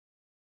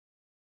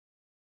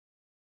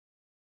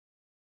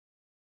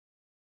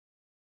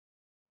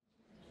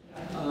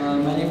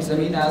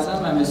Amin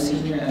Azam. I'm a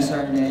senior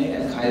SRNA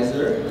at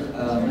Kaiser.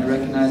 I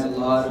recognize a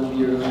lot of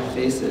your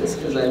faces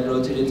because I've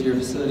rotated to your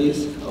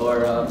facilities,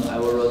 or I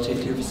will rotate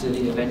to your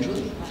facility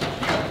eventually.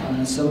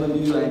 Some of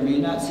you I may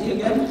not see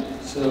again,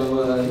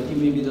 so you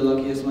may be the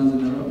luckiest ones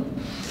in the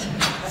room.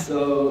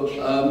 So,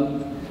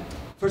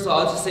 first of all,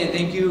 I'll just say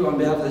thank you on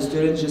behalf of the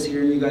students, just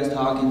hearing you guys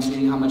talk and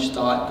seeing how much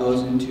thought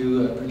goes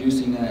into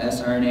producing an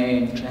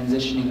SRNA and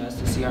transitioning us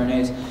to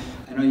CRNAs.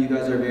 I know you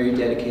guys are very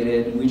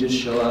dedicated. We just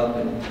show up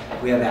and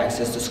we have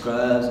access to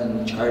scrubs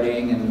and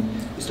charting and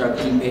we start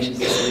putting patients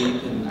to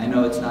sleep, and I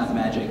know it's not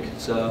magic.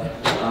 So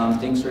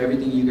thanks for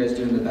everything you guys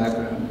do in the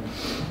background.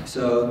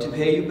 So to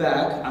pay you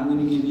back, I'm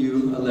going to give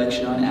you a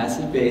lecture on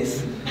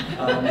acid-base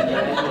that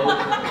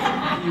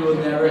I hope you will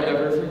never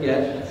ever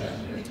forget.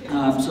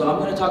 So I'm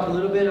going to talk a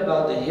little bit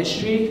about the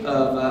history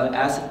of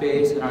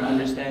acid-base and our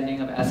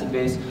understanding of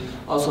acid-base.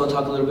 Also, I'll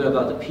talk a little bit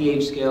about the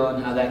pH scale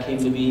and how that came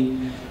to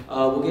be.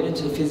 We'll get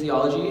into the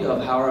physiology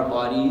of how our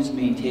bodies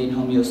maintain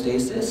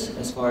homeostasis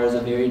as far as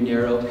a very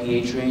narrow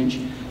pH range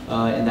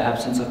in the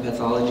absence of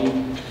pathology.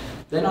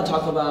 Then I'll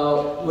talk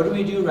about what do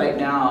we do right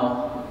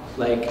now,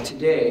 like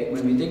today,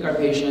 when we think our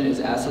patient is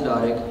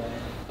acidotic.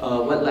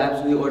 What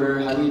labs do we order,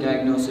 how do we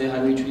diagnose it,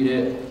 how do we treat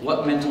it,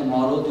 what mental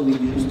model do we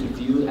use to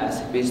view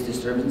acid-base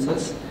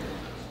disturbances.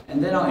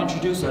 And then I'll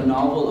introduce a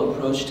novel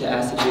approach to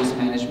acid-base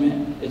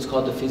management. It's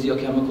called the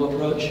physiochemical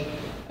approach.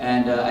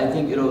 And I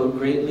think it'll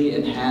greatly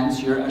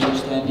enhance your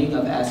understanding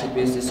of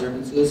acid-base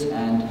disturbances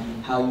and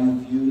how you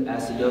view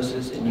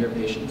acidosis in your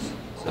patients.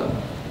 So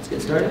let's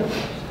get started.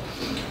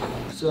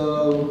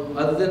 So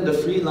other than the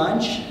free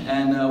lunch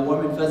and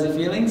warm and fuzzy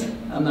feelings,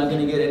 I'm not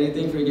going to get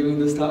anything for giving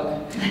this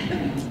talk.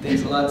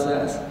 Thanks a lot,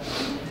 Sass.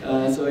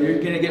 So you're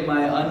going to get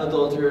my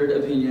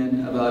unadulterated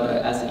opinion about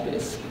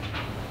acid-base.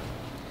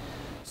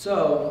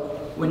 So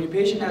when your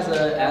patient has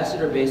an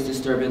acid or base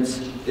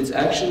disturbance, it's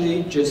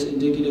actually just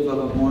indicative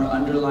of a more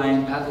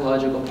underlying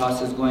pathological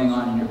process going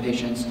on in your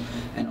patients,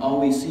 and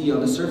all we see on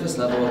the surface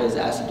level is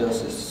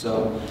acidosis.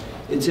 So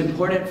it's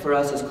important for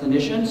us as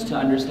clinicians to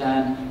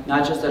understand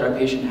not just that our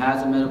patient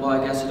has a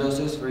metabolic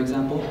acidosis, for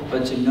example,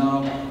 but to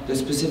know the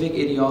specific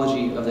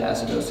etiology of the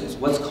acidosis.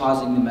 What's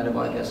causing the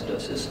metabolic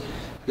acidosis?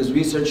 Because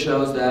research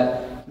shows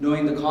that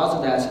knowing the cause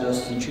of the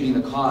acidosis and treating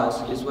the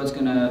cause is what's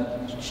going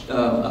to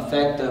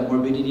affect the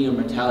morbidity or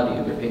mortality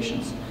of your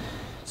patients.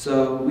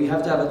 So we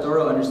have to have a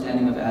thorough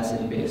understanding of acid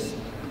and base.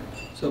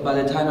 So by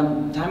the time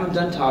I'm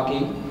done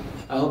talking,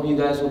 I hope you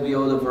guys will be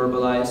able to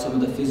verbalize some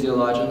of the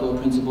physiological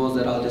principles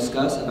that I'll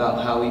discuss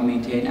about how we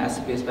maintain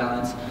acid-base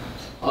balance.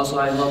 Also,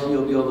 I hope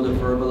you'll be able to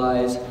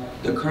verbalize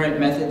the current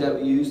method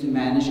that we use to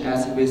manage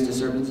acid-base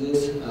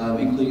disturbances,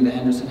 including the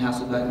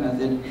Henderson-Hasselbalch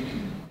method.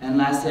 And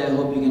lastly, I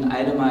hope you can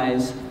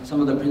itemize some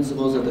of the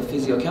principles of the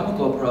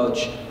physiochemical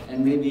approach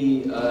and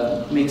maybe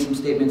make some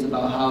statements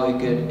about how it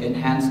could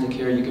enhance the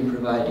care you can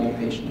provide to your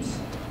patients.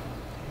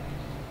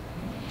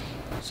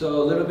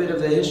 So a little bit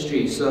of the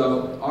history.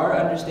 So our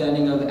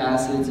understanding of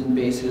acids and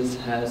bases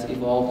has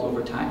evolved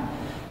over time.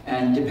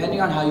 And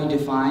depending on how you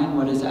define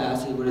what is an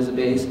acid, what is a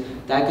base,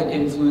 that could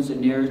influence the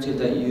narrative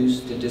that you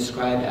use to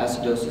describe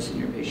acidosis in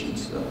your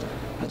patients. So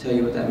I'll tell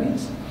you what that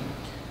means.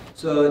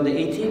 So in the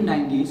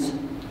 1890s,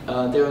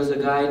 there was a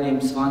guy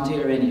named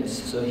Svante Arrhenius.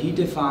 So he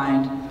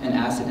defined an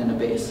acid and a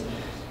base.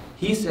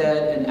 He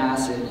said an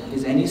acid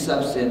is any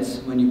substance,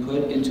 when you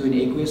put into an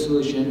aqueous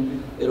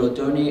solution, it'll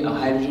donate a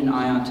hydrogen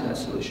ion to that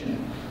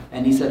solution.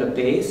 And he said a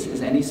base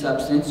is any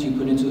substance you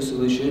put into a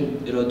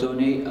solution, it'll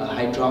donate a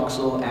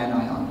hydroxyl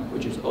anion,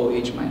 which is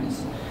OH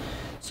minus.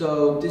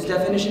 So this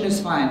definition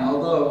is fine,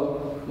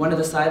 although one of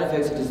the side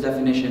effects of this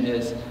definition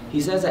is,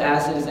 he says an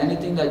acid is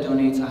anything that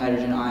donates a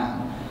hydrogen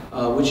ion.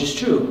 Which is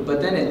true,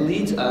 but then it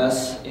leads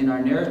us in our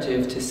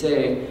narrative to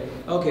say,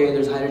 okay,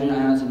 there's hydrogen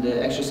ions in the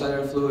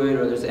extracellular fluid,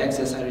 or there's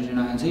excess hydrogen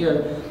ions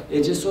here.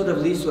 It just sort of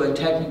leads to a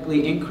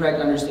technically incorrect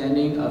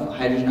understanding of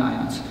hydrogen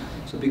ions.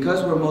 So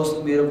because we're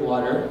mostly made of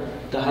water,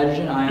 the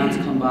hydrogen ions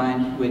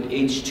combine with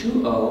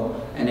H2O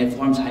and it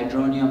forms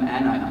hydronium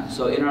anion.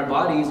 So in our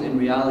bodies, in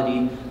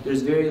reality,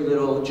 there's very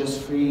little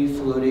just free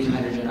floating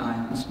hydrogen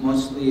ions.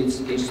 Mostly it's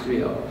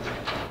H3O.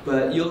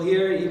 But you'll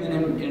hear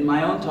even in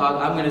my own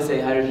talk, I'm going to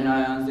say hydrogen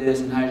ions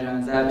this and hydrogen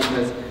ions that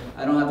because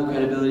I don't have the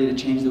credibility to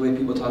change the way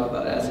people talk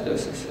about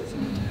acidosis.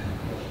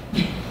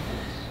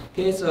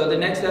 Okay, so the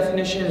next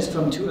definition is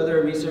from two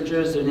other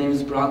researchers. Their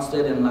names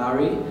Bronsted and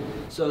Lowry.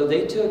 So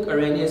they took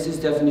Arrhenius'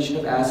 definition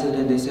of acid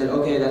and they said,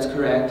 okay, that's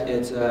correct.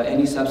 It's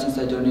any substance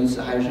that donates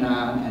a hydrogen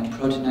ion and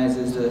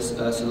proteinizes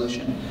the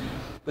solution.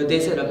 But they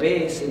said a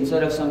base,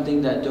 instead of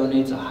something that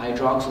donates a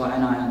hydroxyl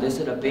anion, they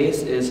said a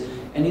base is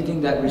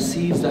anything that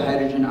receives the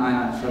hydrogen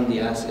ion from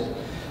the acid.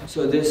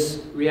 So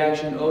this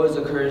reaction always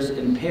occurs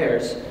in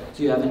pairs.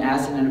 So you have an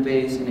acid and a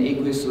base in an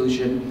aqueous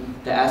solution.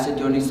 The acid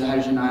donates the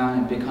hydrogen ion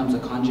and becomes a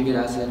conjugate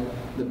acid.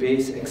 The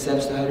base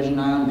accepts the hydrogen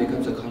ion and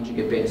becomes a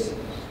conjugate base.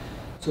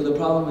 So the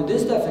problem with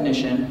this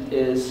definition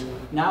is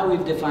now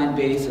we've defined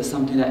base as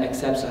something that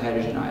accepts a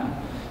hydrogen ion.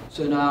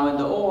 So now in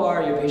the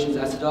OR, your patient's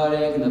acidotic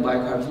acidotic and the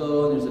bicarb's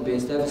low and there's a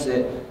base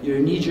deficit, your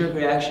knee-jerk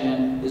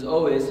reaction is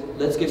always,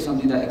 let's give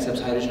something that accepts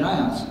hydrogen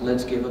ions.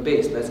 Let's give a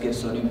base, let's give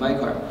sodium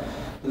bicarb.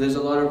 But there's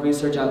a lot of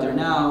research out there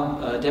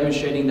now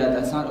demonstrating that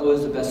that's not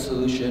always the best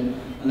solution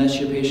unless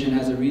your patient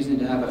has a reason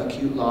to have an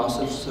acute loss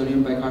of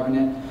sodium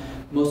bicarbonate.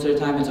 Most of the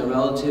time it's a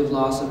relative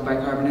loss of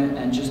bicarbonate,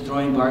 and just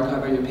throwing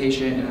bicarb at your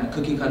patient in a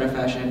cookie cutter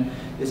fashion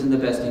isn't the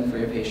best thing for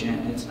your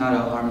patient. It's not a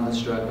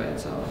harmless drug by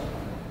itself.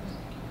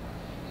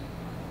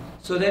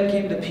 So then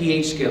came the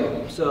pH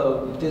scale.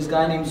 So this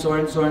guy named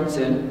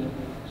Sorensen,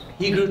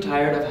 he grew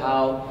tired of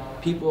how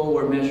people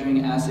were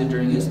measuring acid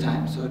during his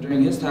time. So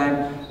during his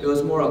time, it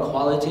was more a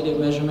qualitative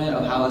measurement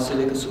of how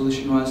acidic a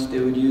solution was. They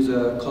would use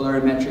a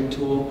colorimetric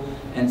tool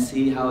and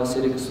see how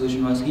acidic a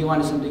solution was. He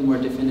wanted something more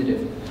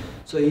definitive.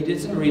 So he did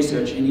some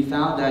research and he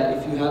found that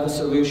if you have a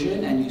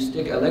solution and you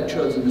stick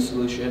electrodes in the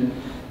solution,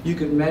 you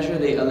could measure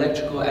the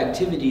electrical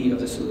activity of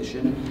the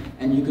solution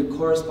and you could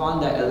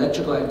correspond that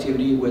electrical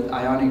activity with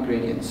ionic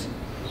gradients.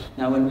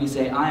 Now when we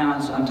say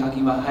ions, I'm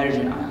talking about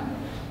hydrogen ion.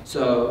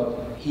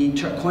 So he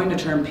coined the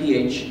term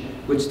pH,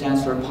 which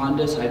stands for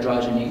pondus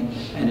hydrogeny,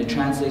 and it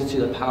translates to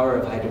the power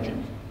of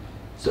hydrogen.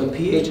 So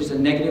pH is a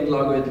negative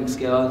logarithmic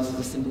scale. This is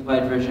the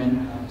simplified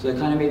version. So it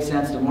kind of makes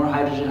sense. The more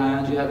hydrogen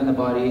ions you have in the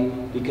body,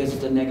 because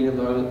it's a negative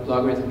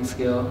logarithmic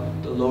scale,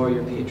 the lower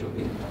your pH will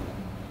be.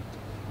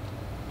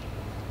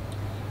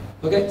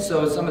 Okay,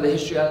 so some of the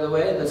history out of the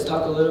way, let's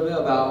talk a little bit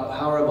about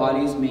how our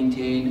bodies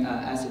maintain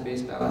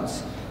acid-base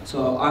balance.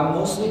 So I'm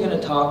mostly going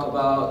to talk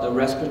about the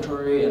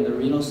respiratory and the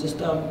renal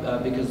system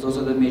because those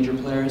are the major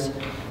players.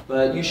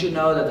 But you should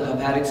know that the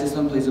hepatic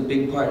system plays a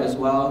big part as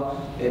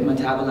well. It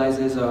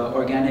metabolizes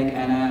organic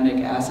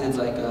anionic acids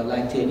like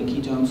lactate and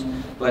ketones.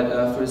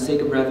 But for the sake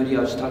of brevity,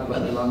 I'll just talk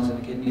about the lungs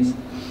and the kidneys.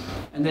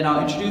 And then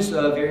I'll introduce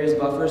various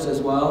buffers as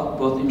well,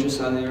 both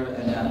intracellular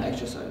and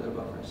extracellular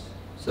buffers.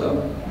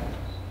 So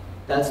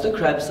that's the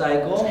Krebs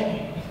cycle.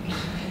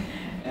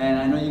 And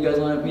I know you guys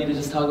wanted me to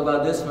just talk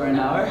about this for an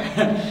hour.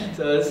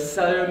 So it's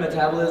cellular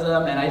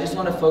metabolism, and I just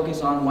want to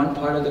focus on one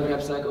part of the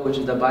Krebs cycle, which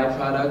is the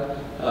byproduct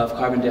of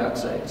carbon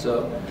dioxide.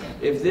 So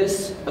if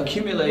this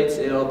accumulates,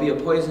 it'll be a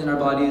poison in our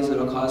bodies,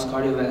 it'll cause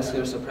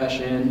cardiovascular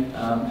suppression.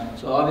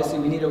 So obviously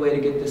we need a way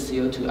to get this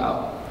CO2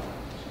 out.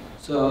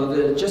 So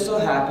it just so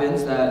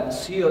happens that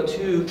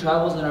CO2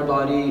 travels in our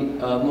body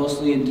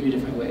mostly in 3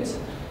 different ways.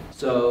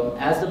 So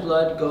as the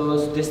blood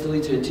goes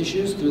distally to the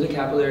tissues through the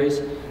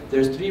capillaries,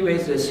 there's 3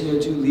 ways that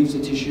CO2 leaves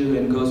the tissue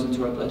and goes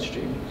into our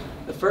bloodstream.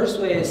 The first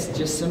way is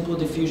just simple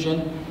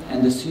diffusion,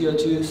 and the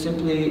CO2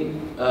 simply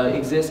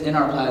exists in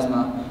our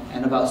plasma,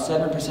 and about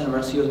 7% of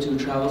our CO2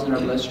 travels in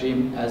our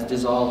bloodstream as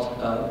dissolved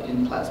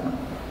in plasma.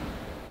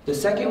 The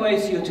second way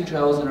CO2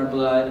 travels in our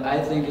blood,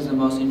 I think, is the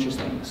most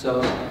interesting.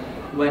 So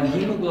when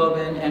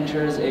hemoglobin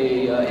enters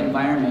a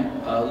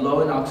environment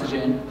low in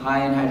oxygen,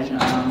 high in hydrogen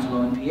ions,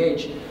 low in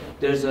pH,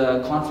 there's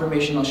a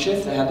conformational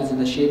shift that happens in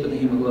the shape of the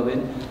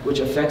hemoglobin, which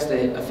affects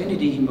the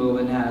affinity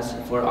hemoglobin has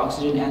for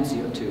oxygen and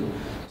CO2.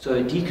 So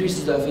it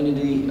decreases the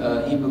affinity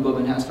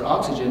hemoglobin has for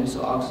oxygen, so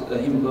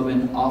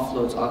hemoglobin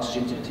offloads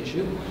oxygen to the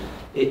tissue.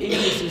 It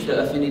increases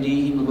the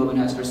affinity hemoglobin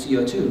has for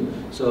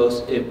CO2,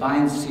 so it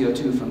binds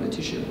CO2 from the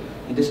tissue.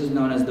 And this is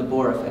known as the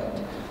Bohr effect.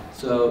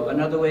 So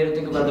another way to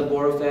think about the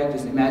Bohr effect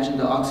is imagine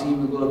the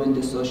oxyhemoglobin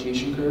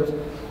dissociation curve.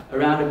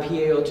 Around a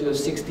PaO2 of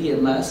 60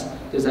 and less,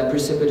 there's that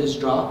precipitous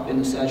drop in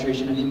the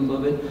saturation of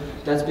hemoglobin.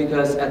 That's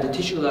because at the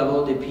tissue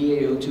level, the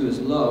PaO2 is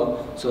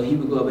low, so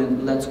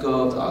hemoglobin lets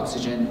go of the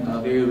oxygen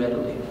very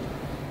readily.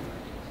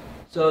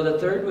 So the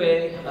third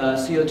way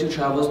CO2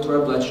 travels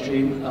through our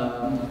bloodstream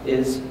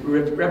is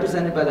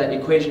represented by that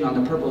equation on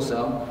the purple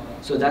cell.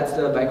 So that's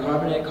the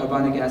bicarbonate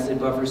carbonic acid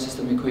buffer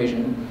system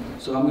equation.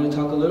 So I'm going to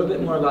talk a little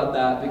bit more about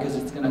that because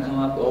it's going to come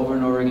up over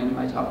and over again in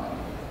my talk.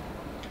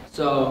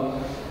 So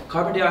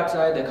carbon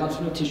dioxide that comes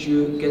from the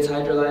tissue gets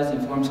hydrolyzed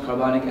and forms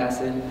carbonic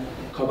acid.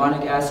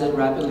 Carbonic acid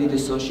rapidly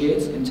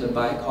dissociates into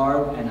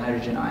bicarb and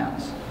hydrogen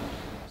ions.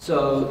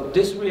 So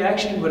this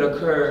reaction would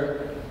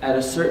occur at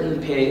a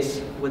certain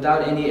pace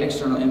without any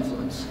external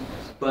influence.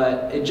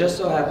 But it just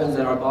so happens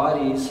that our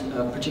bodies,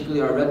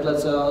 particularly our red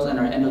blood cells and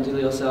our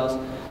endothelial cells,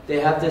 they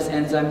have this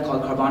enzyme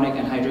called carbonic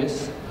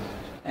anhydrase,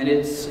 and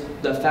it's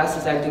the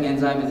fastest acting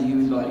enzyme in the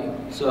human body.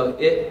 So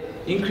it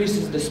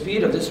increases the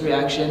speed of this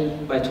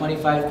reaction by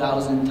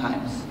 25,000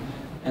 times.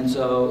 And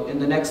so in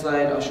the next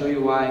slide, I'll show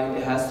you why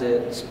it has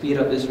to speed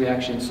up this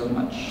reaction so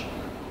much.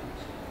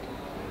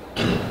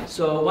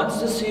 So once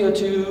the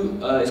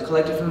CO2 is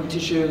collected from the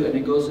tissue and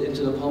it goes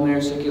into the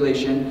pulmonary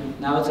circulation,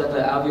 now it's at the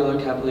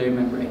alveolar capillary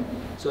membrane.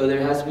 So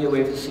there has to be a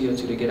way for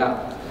CO2 to get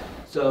out.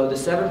 So the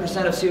 7%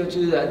 of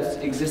CO2 that's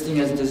existing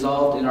as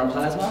dissolved in our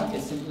plasma,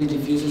 it simply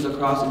diffuses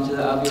across into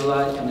the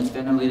alveoli and it's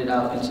ventilated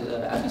out into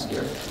the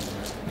atmosphere.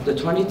 The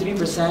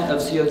 23%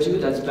 of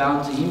CO2 that's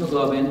bound to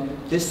hemoglobin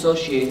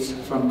dissociates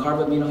from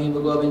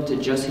carbaminohemoglobin to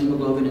just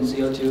hemoglobin and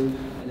CO2,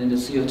 and then the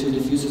CO2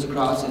 diffuses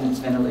across and it's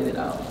ventilated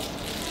out.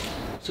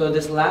 So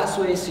this last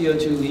way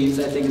CO2 leaves,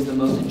 I think, is the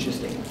most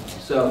interesting.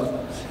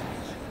 So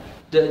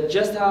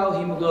Just how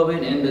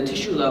hemoglobin in the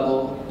tissue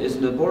level is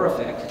the Bohr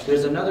effect,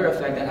 there's another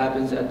effect that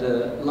happens at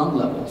the lung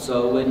level.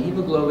 So when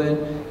hemoglobin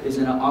is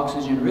in an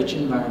oxygen-rich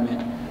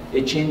environment,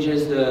 it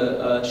changes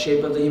the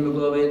shape of the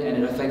hemoglobin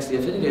and it affects the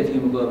affinity of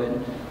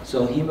hemoglobin.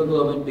 So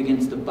hemoglobin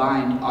begins to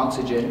bind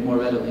oxygen more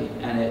readily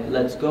and it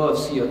lets go of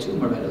CO2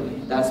 more readily.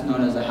 That's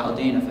known as the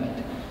Haldane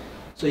effect.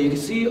 So you can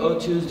see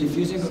O2 is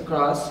diffusing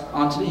across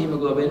onto the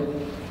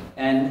hemoglobin,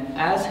 and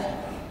as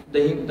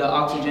the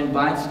oxygen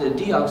binds to the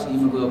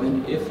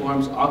deoxyhemoglobin, it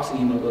forms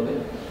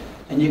oxyhemoglobin.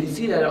 And you can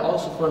see that it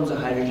also forms a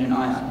hydrogen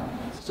ion.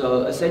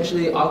 So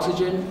essentially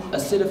oxygen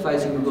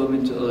acidifies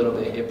hemoglobin to a little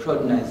bit, it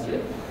proteinizes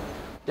it.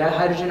 That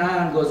hydrogen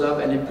ion goes up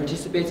and it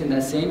participates in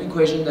that same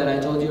equation that I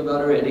told you about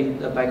already,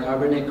 the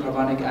bicarbonate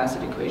carbonic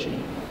acid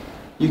equation.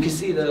 You can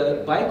see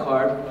the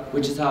bicarb,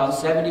 which is how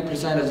 70%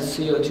 of the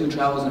CO2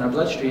 travels in our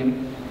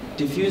bloodstream,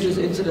 diffuses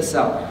into the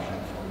cell.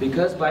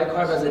 Because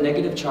bicarb has a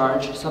negative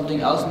charge,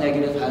 something else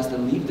negative has to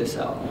leave the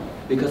cell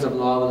because of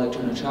law of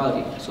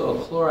electroneutrality. So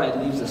a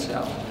chloride leaves the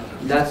cell.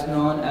 That's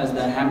known as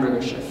the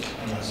hamburger shift.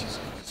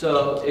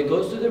 So it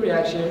goes through the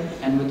reaction,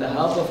 and with the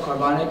help of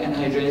carbonic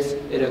anhydrase,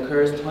 it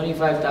occurs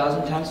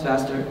 25,000 times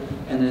faster,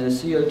 and then the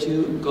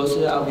CO2 goes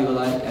to the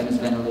alveoli and is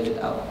ventilated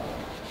out.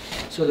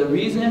 So the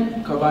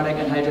reason carbonic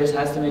anhydrase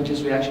has to make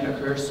this reaction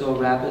occur so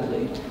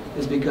rapidly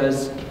is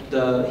because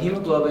the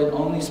hemoglobin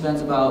only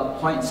spends about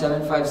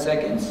 0.75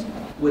 seconds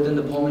within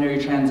the pulmonary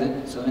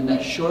transit. So in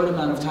that short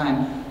amount of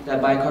time,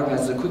 that bicarb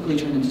has to quickly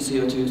turn into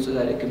CO2 so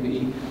that it can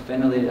be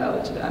ventilated out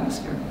into the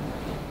atmosphere.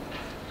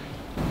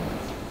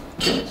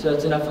 Okay, so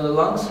that's enough for the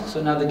lungs.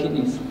 So now the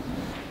kidneys.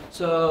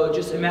 So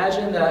just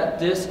imagine that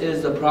this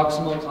is the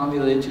proximal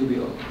convoluted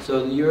tubule.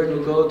 So the urine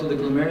will go to the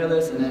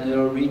glomerulus and then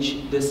it'll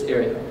reach this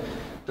area.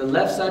 The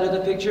left side of the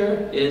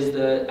picture is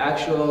the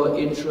actual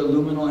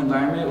intraluminal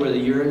environment where the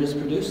urine is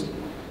produced.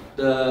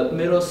 The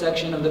middle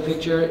section of the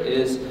picture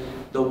is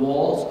the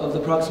walls of the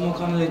proximal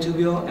convoluted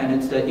tubule, and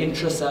it's the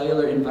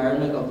intracellular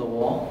environment of the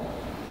wall.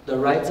 The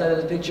right side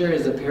of the picture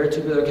is the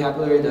peritubular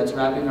capillary that's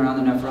wrapping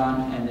around the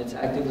nephron, and it's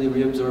actively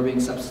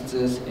reabsorbing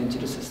substances into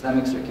the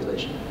systemic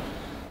circulation.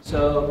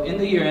 So in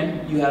the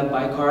urine, you have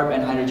bicarb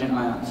and hydrogen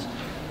ions.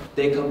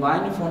 They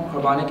combine to form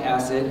carbonic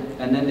acid,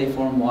 and then they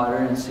form water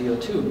and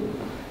CO2.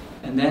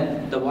 And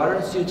then the water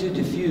and CO2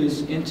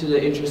 diffuse into the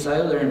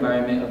intracellular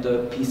environment of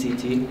the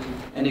PCT,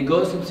 and it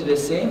goes into the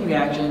same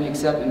reaction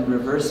except in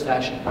reverse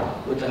fashion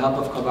with the help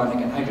of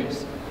carbonic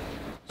anhydrase.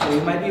 So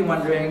you might be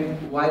wondering,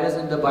 why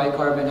doesn't the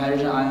bicarb and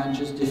hydrogen ion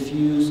just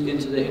diffuse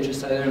into the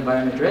intracellular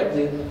environment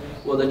directly?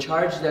 Well, the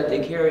charge that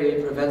they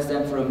carry prevents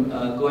them from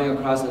going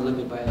across the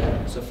lipid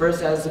bilayer. So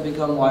first it has to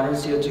become water and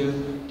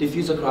CO2,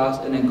 diffuse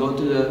across, and then go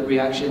through the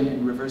reaction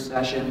in reverse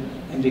fashion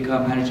and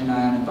become hydrogen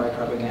ion and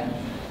bicarb again.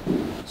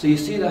 So you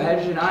see the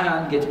hydrogen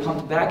ion gets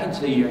pumped back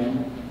into the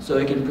urine so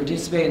it can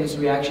participate in this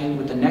reaction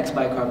with the next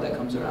bicarb that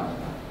comes around.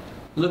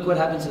 Look what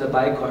happens to the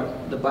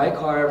bicarb. The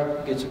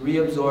bicarb gets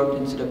reabsorbed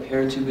into the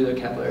peritubular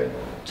capillary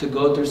to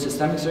go through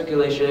systemic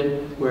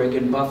circulation where it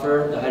can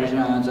buffer the hydrogen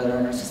ions that are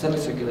in our systemic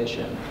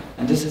circulation.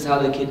 And this is how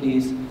the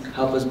kidneys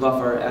help us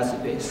buffer our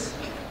acid base.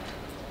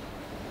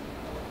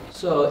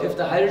 So if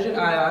the hydrogen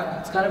ion,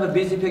 it's kind of a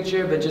busy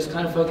picture, but just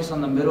kind of focus on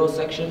the middle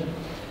section.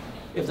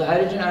 If the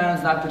hydrogen ion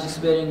is not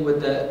participating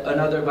with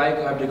another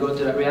bicarb to go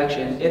through that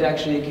reaction, it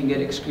actually can get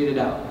excreted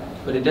out.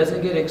 But it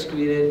doesn't get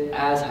excreted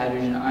as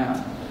hydrogen ion.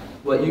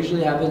 What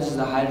usually happens is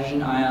the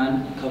hydrogen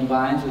ion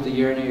combines with the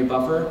urinary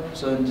buffer.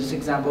 So in this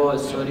example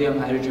is sodium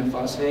hydrogen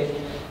phosphate.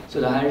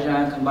 So the hydrogen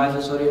ion combines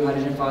with sodium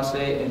hydrogen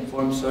phosphate and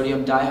forms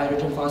sodium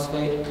dihydrogen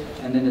phosphate.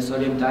 And then the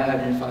sodium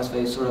dihydrogen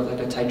phosphate is sort of like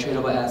a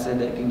titratable acid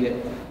that can get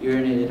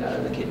urinated out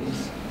of the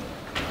kidneys.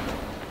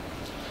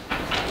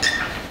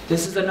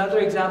 This is another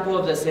example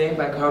of the same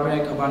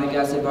bicarbonate carbonic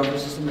acid buffer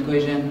system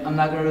equation. I'm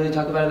not going to really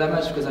talk about it that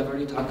much because I've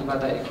already talked about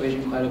that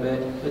equation quite a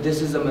bit. But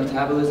this is the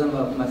metabolism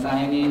of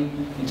methionine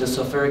into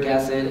sulfuric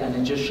acid, and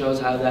it just shows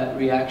how that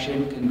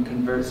reaction can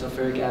convert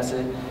sulfuric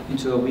acid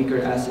into a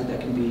weaker acid that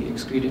can be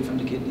excreted from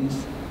the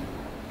kidneys.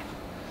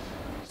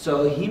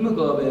 So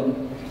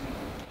hemoglobin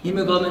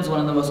is one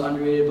of the most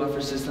underrated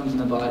buffer systems in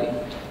the body.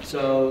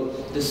 So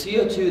the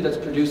CO2 that's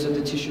produced at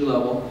the tissue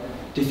level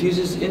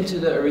diffuses into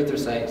the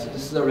erythrocyte. So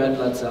this is a red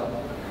blood cell.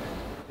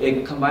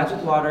 It combines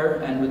with water,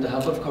 and with the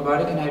help of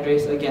carbonic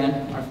anhydrase,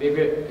 again, our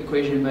favorite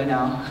equation by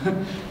now,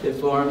 it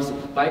forms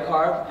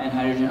bicarb and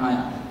hydrogen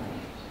ion.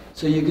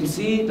 So you can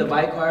see the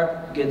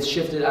bicarb gets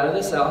shifted out of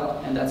the cell,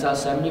 and that's how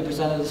 70%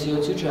 of the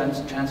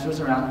CO2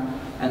 transfers around,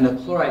 and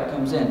the chloride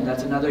comes in.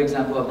 That's another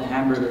example of the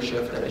hamburger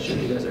shift that I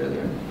showed you guys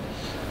earlier.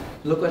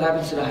 Look what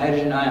happens to the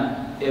hydrogen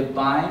ion. It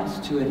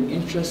binds to an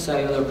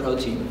intracellular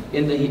protein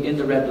in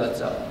the red blood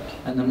cell.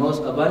 And the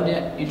most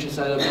abundant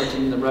intracellular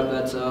protein in the red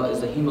blood cell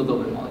is the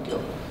hemoglobin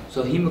molecule.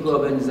 So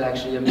hemoglobin is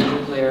actually a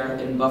major player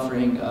in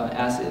buffering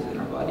acids in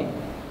our body.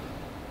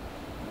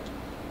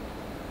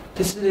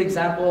 This is an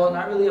example,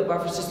 not really a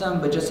buffer system,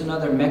 but just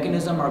another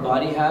mechanism our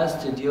body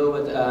has to deal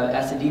with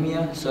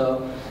acidemia.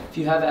 So if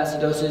you have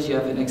acidosis, you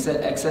have an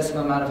excessive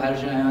amount of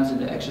hydrogen ions in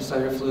the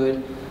extracellular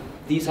fluid.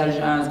 these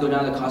hydrogen ions go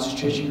down the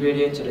concentration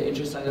gradient to the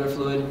intracellular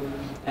fluid,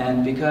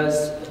 and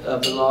because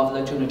of the law of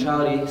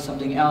electroneutrality,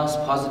 something else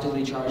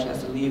positively charged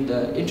has to leave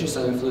the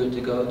intracellular fluid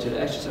to go to the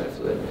extracellular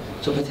fluid.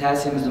 So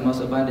potassium is the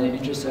most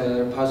abundant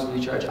intracellular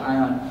positively charged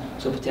ion,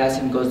 so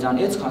potassium goes down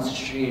its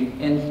concentration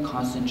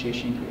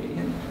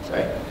gradient,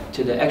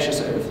 to the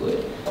extracellular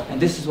fluid.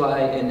 And this is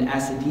why in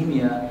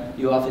acidemia,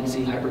 you often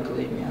see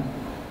hyperkalemia.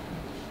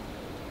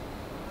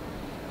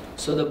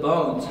 So the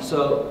bones,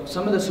 so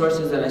some of the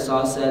sources that I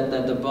saw said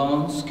that the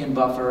bones can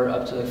buffer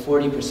up to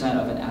 40%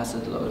 of an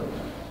acid load.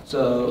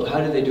 So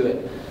how do they do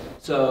it?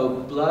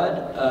 So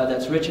blood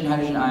that's rich in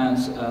hydrogen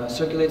ions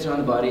circulates around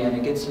the body and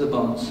it gets to the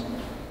bones.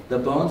 The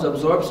bones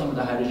absorb some of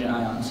the hydrogen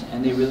ions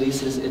and they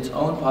releases its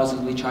own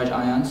positively charged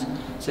ions,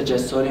 such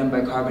as sodium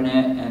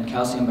bicarbonate and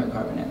calcium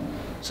bicarbonate.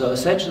 So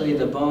essentially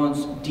the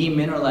bones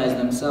demineralize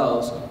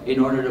themselves in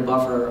order to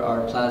buffer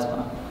our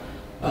plasma.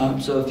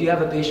 So if you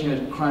have a patient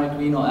with chronic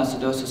renal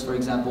acidosis, for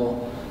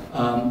example,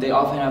 they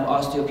often have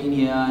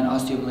osteopenia and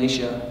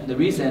osteomalacia. And the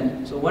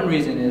reason, so one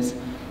reason is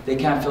they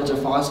can't filter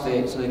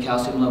phosphate, so the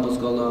calcium levels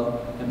go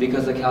low. And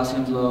because the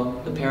calcium's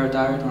low, the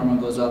parathyroid hormone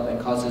goes up and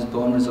causes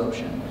bone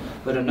resorption.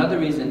 But another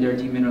reason they're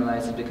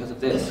demineralized is because of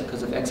this,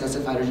 because of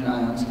excessive hydrogen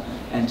ions.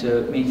 And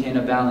to maintain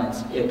a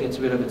balance, it gets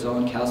rid of its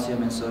own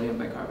calcium and sodium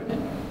bicarbonate.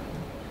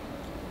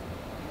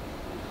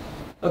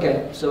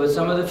 Okay, so with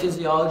some of the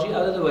physiology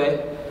out of the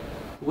way,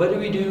 what do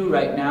we do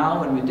right now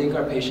when we think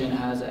our patient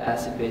has an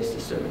acid-base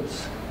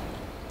disturbance?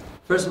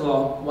 First of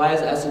all, why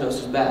is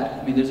acidosis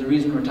bad? I mean, there's a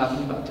reason we're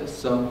talking about this.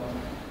 So,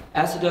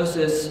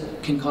 acidosis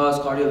can cause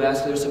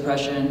cardiovascular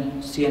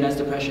suppression, CNS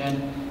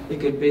depression. It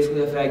could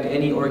basically affect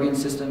any organ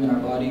system in our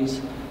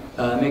bodies.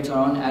 It makes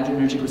our own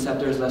adrenergic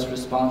receptors less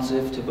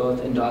responsive to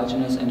both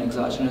endogenous and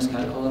exogenous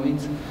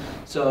catecholamines.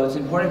 So it's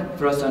important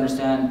for us to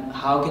understand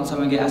how can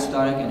someone get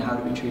acidotic and how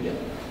do we treat it.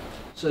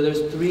 So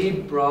there's three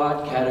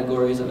broad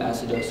categories of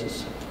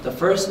acidosis. The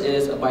first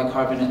is a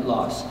bicarbonate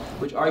loss,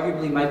 which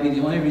arguably might be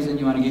the only reason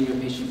you want to give your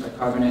patient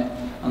bicarbonate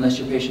unless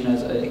your patient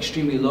has an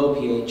extremely low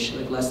pH,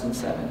 like less than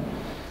 7.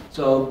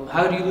 So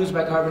how do you lose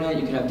bicarbonate?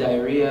 You could have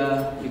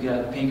diarrhea, you could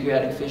have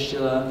pancreatic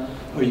fistula,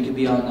 or you could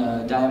be on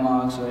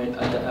Diamox or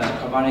a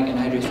carbonic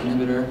anhydrase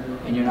inhibitor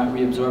and you're not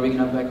reabsorbing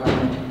enough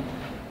bicarbonate.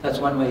 That's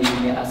one way you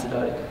can get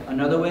acidotic.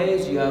 Another way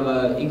is you have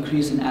an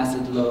increase in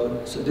acid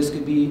load. So this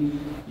could be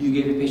you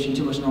gave your patient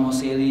too much normal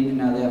saline and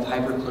now they have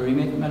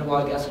hyperchloremic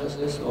metabolic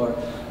acidosis, or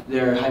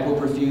they're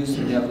hypoperfused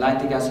and they have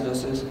lactic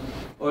acidosis,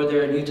 or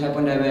they're a new type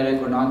 1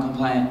 diabetic or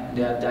non-compliant,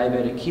 they have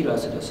diabetic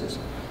ketoacidosis,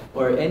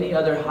 or any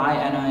other high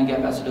anion gap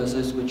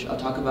acidosis, which I'll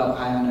talk about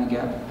high anion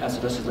gap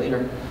acidosis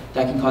later,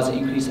 that can cause an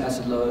increased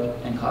acid load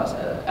and cause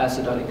an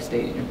acidotic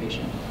state in your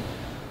patient.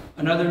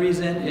 Another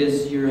reason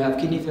is you have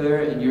kidney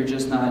failure and you're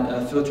just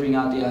not filtering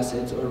out the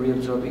acids or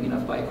reabsorbing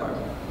enough bicarb.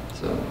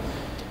 So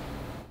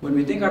when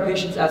we think our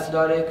patient's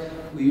acidotic,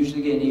 we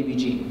usually get an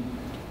ABG.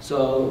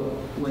 So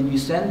when you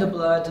send the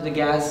blood to the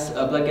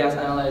blood gas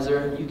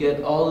analyzer, you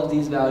get all of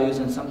these values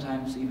and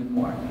sometimes even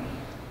more.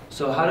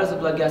 So how does the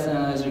blood gas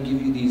analyzer give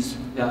you these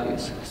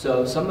values?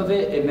 So some of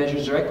it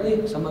measures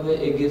directly, some of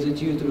it gives it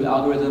to you through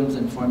algorithms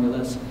and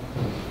formulas.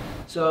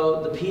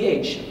 So the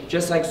pH,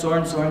 just like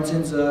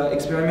Sorensen's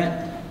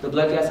experiment, the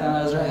blood gas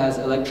analyzer has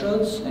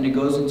electrodes and it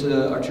goes into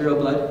the arterial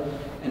blood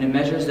and it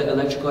measures the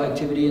electrical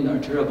activity in the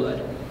arterial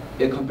blood.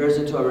 It compares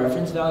it to a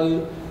reference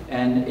value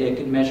and it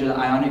can measure the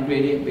ionic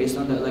gradient based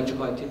on the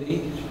electrical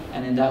activity,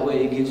 and in that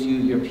way it gives you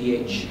your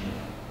pH.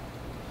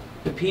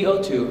 The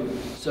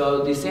PO2,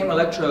 so these same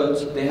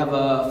electrodes, they have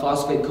a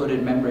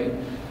phosphate-coated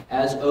membrane.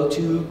 As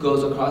O2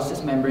 goes across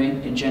this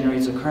membrane, it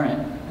generates a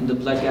current, and the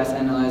blood gas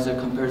analyzer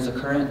compares the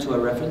current to a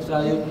reference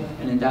value,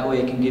 and in that way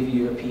it can give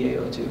you your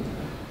PaO2.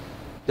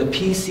 The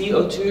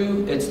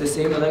PCO2, it's the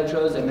same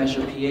electrodes that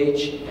measure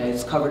pH.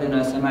 It's covered in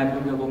a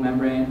semi-permeable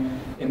membrane.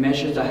 It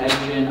measures the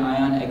hydrogen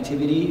ion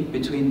activity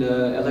between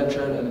the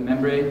electrode and the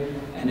membrane,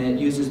 and it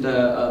uses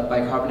the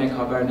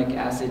bicarbonate-carbonic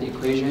acid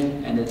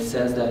equation, and it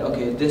says that,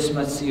 okay, this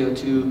much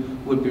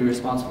CO2 would be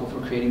responsible for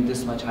creating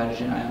this much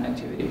hydrogen ion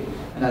activity,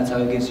 and that's how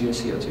it gives you your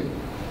CO2.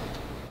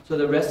 So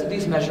the rest of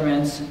these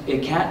measurements,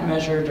 it can't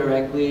measure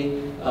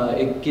directly,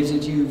 it gives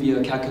it to you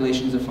via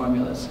calculations and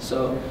formulas.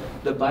 So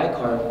the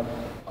bicarb,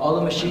 all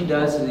the machine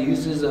does is it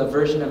uses a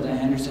version of the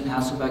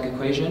Henderson-Hasselbalch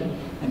equation,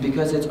 and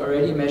because it's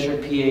already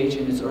measured pH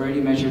and it's already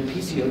measured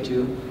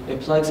PCO2, it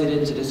plugs it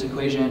into this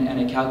equation and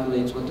it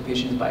calculates what the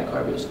patient's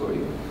bicarb is for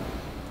you.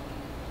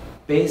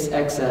 Base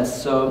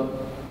excess.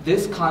 So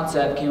this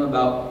concept came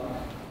about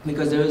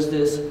because there was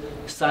this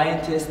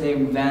scientist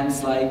named Van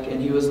Slyke,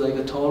 and he was like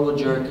a total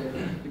jerk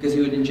because he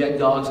would inject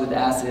dogs with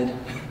acid.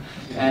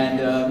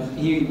 And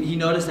he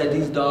noticed that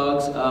these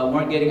dogs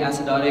weren't getting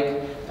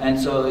acidotic, and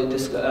so it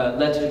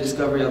led to the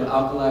discovery of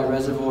alkali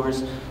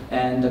reservoirs,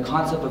 and the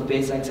concept of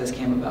base excess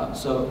came about.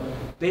 So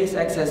base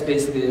excess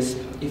basically is,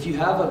 if you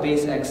have a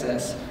base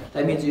excess,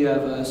 that means you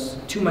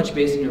have too much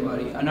base in your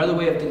body. Another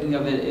way of thinking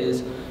of it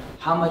is,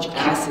 how much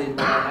acid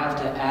do I have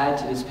to add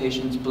to this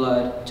patient's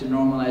blood to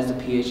normalize the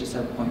pH to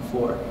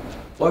 7.4?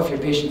 Or if your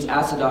patient's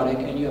acidotic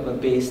and you have a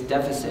base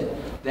deficit,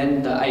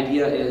 then the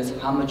idea is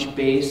how much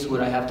base would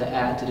I have to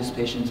add to this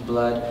patient's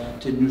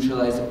blood to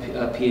neutralize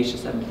a pH of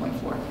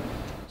 7.4.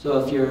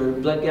 So if your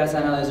blood gas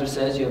analyzer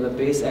says you have a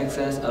base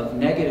excess of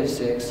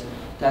 -6,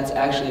 that's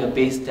actually a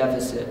base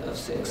deficit of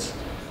 6.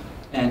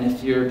 And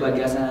if your blood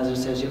gas analyzer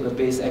says you have a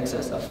base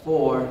excess of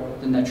 4,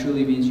 then that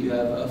truly means you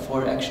have a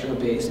 4 extra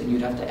base, and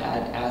you'd have to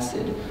add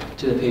acid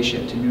to the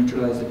patient to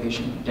neutralize the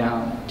patient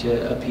down to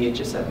a pH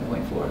of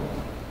 7.4.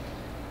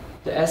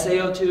 The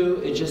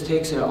SaO2, it just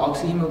takes your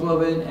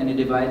oxyhemoglobin and it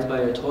divides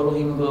by your total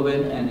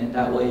hemoglobin, and in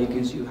that way it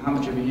gives you how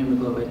much of your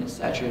hemoglobin is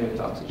saturated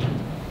with oxygen.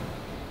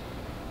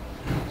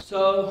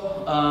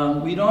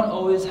 So we don't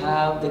always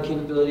have the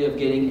capability of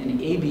getting an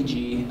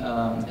ABG,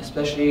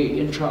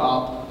 especially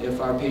intra-op, if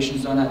our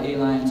patients don't have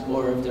A-lines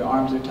or if their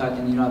arms are tucked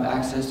and you don't have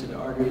access to their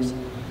arteries.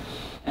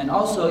 And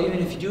also, even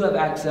if you do have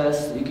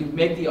access, you can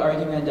make the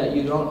argument that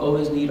you don't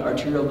always need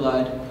arterial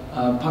blood.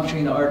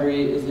 Puncturing the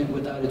artery isn't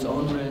without its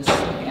own risks,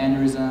 like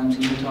aneurysms,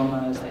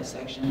 hematomas,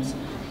 dissections.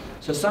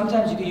 So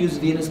sometimes you can use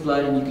venous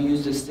blood and you can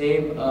use the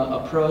same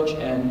approach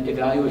and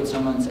evaluate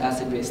someone's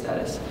acid-base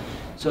status.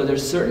 So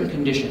there's certain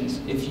conditions.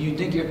 If you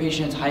think your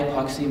patient's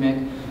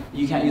hypoxemic,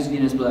 you can't use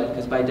venous blood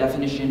because by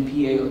definition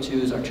PaO2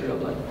 is arterial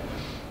blood.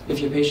 If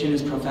your patient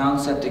is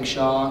profound septic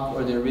shock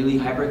or they're really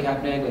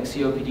hypercapnic like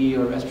COPD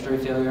or respiratory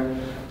failure,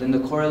 then the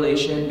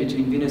correlation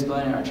between venous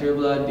blood and arterial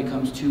blood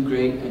becomes too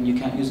great and you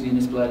can't use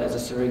venous blood as a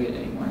surrogate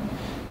anymore.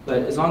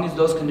 But as long as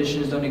those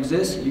conditions don't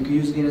exist, you can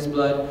use venous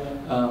blood.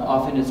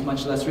 Often it's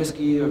much less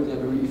risky, or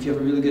if you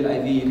have a really good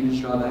IV, you can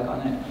just draw back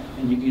on it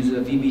and you can use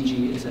a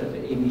VBG instead of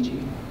an ABG.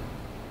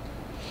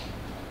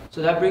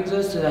 So that brings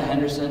us to the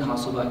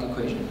Henderson-Hasselbalch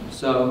equation.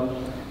 So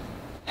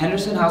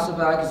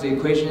Henderson-Hasselbalch is the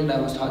equation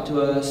that was taught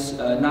to us,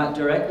 not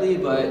directly,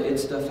 but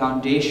it's the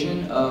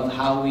foundation of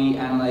how we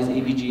analyze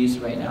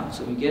ABGs right now.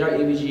 So we get our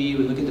ABG,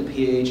 we look at the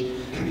pH,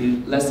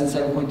 less than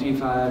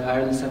 7.35,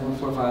 higher than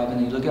 7.45, and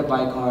then you look at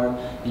bicarb,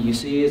 and you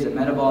see is it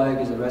metabolic,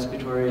 is it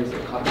respiratory, is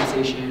it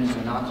compensation, is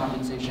it not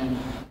compensation?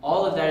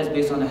 All of that is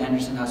based on the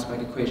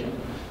Henderson-Hasselbalch equation.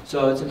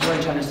 So it's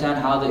important to understand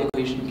how the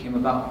equation came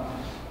about.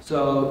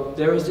 So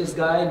there was this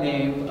guy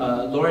named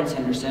Lawrence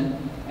Henderson,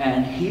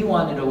 and he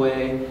wanted a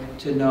way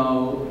to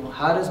know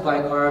how does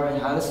bicarb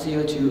and how does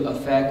CO2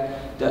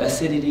 affect the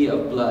acidity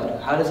of blood?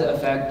 How does it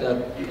affect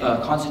the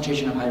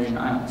concentration of hydrogen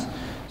ions?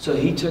 So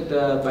he took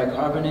the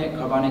bicarbonate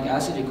carbonic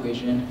acid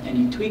equation and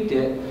he tweaked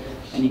it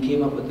and he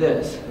came up with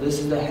this. This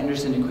is the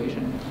Henderson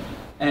equation.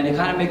 And it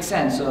kind of makes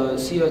sense. So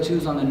CO2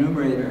 is on the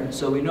numerator.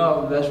 So we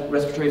know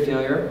respiratory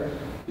failure,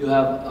 you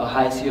have a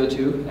high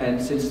CO2,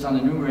 and since it's on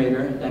the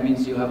numerator, that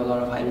means you have a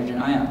lot of hydrogen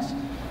ions.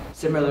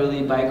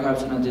 Similarly,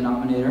 bicarb's on the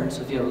denominator,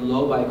 so if you have a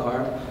low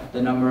bicarb,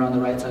 the number on the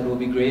right side will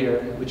be greater,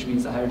 which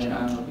means the hydrogen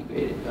ion will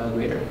be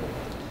greater.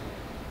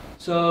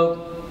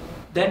 So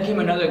then came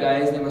another guy,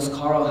 his name was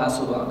Carl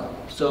Hasselbalch.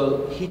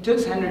 So he took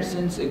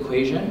Henderson's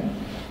equation,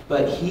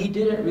 but he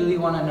didn't really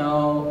want to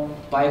know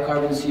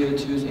bicarb and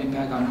CO2's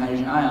impact on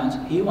hydrogen ions.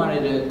 He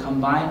wanted to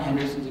combine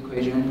Henderson's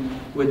equation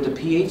with the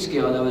pH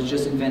scale that was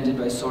just invented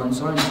by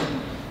Sorensen.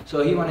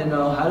 So he wanted to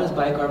know how does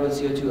bicarb and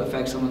CO2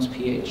 affect someone's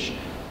pH.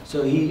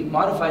 So he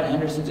modified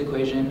Henderson's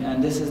equation,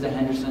 and this is the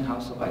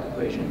Henderson-Hasselbalch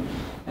equation.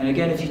 And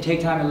again, if you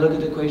take time and look at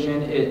the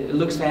equation, it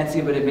looks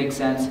fancy, but it makes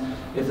sense.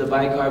 If the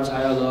bicarb's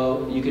high or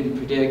low, you can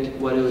predict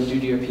what it would do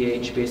to your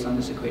pH based on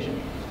this equation.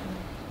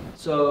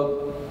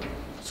 So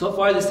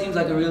far this seems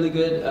like a really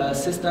good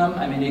system.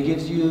 I mean, it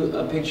gives you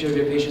a picture of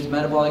your patient's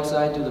metabolic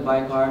side through the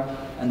bicarb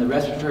and the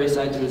respiratory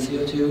side through the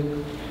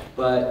CO2.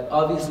 But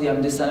obviously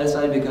I'm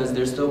dissatisfied because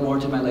there's still more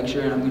to my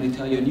lecture and I'm going to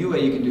tell you a new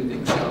way you can do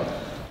things. So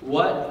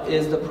what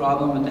is the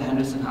problem with the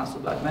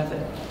Henderson-Hasselbalch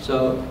method?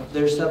 So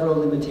there's several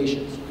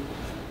limitations.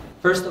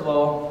 First of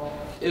all,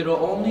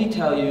 it'll only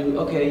tell you,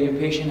 okay, your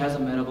patient has a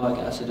metabolic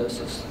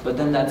acidosis, but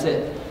then that's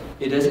it.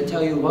 It doesn't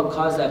tell you what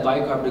caused that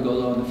bicarb to go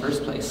low in the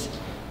first place.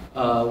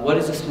 What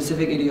is the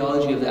specific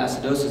etiology of the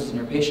acidosis in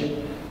your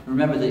patient?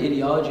 Remember, the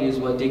etiology is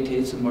what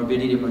dictates the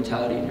morbidity and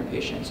mortality in your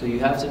patient. So you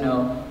have to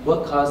know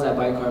what caused that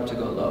bicarb to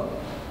go low.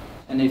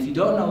 And if you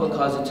don't know what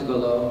caused it to go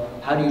low,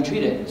 how do you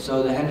treat it?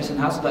 So the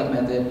Henderson-Hasselbalch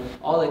method,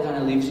 all it kind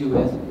of leaves you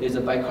with is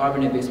a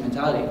bicarbonate-based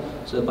mentality.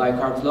 So the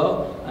bicarb's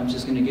low, I'm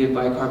just going to give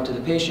bicarb to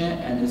the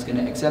patient, and it's going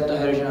to accept the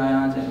hydrogen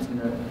ions, and it's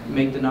going to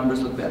make the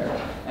numbers look better.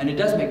 And it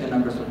does make the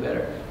numbers look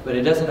better, but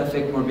it doesn't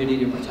affect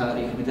morbidity and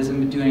mortality, and it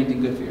doesn't do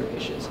anything good for your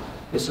patients.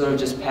 It sort of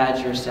just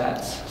pads your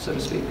stats, so to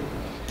speak.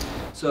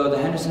 So the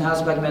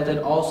Henderson-Hasselbalch method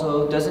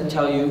also doesn't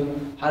tell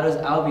you how does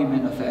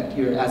albumin affect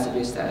your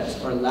acid-base status,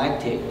 or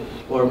lactate,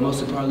 or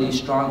most importantly,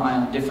 strong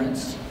ion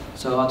difference.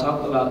 So I'll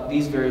talk about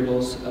these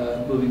variables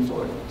moving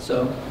forward.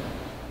 So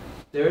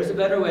there is a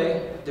better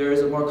way, there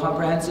is a more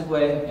comprehensive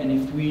way, and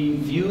if we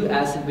view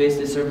acid-base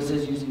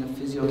disturbances using a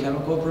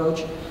physiochemical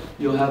approach,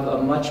 you'll have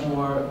a much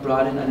more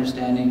broadened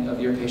understanding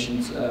of your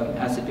patient's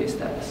acid-base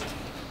status.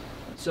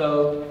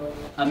 So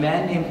a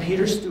man named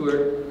Peter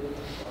Stewart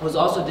was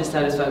also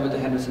dissatisfied with the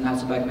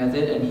Henderson-Hasselbalch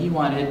method, and he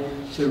wanted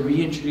to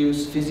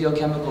reintroduce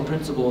physiochemical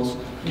principles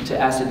into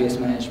acid-base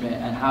management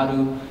and how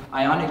do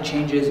ionic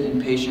changes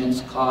in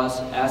patients cause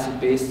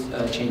acid-base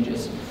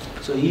changes.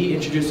 So he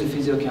introduced a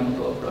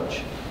physiochemical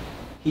approach.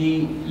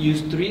 He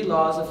used 3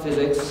 laws of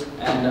physics,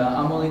 and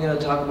I'm only going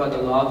to talk about the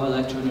law of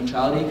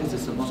electroneutrality because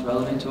it's the most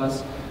relevant to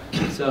us.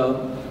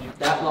 So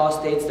that law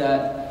states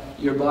that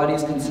your body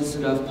is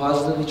consisted of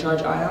positively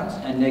charged ions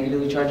and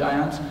negatively charged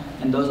ions,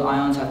 and those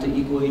ions have to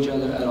equal each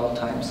other at all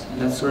times.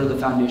 And that's sort of the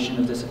foundation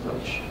of this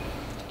approach.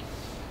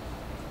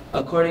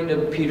 According to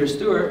Peter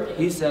Stewart,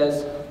 he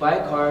says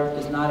bicarb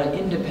is not an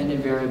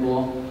independent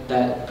variable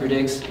that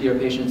predicts your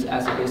patient's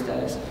acid-base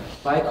status.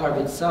 Bicarb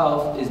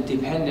itself is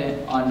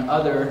dependent on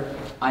other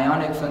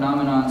ionic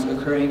phenomena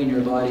occurring in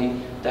your body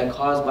that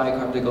cause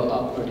bicarb to go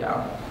up or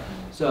down.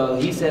 So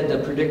he said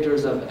the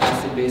predictors of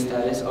acid-base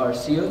status are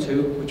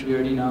CO2, which we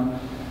already know,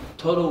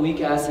 total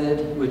weak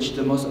acid, which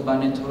the most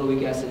abundant total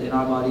weak acid in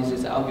our bodies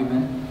is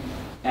albumin,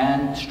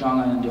 and strong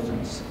ion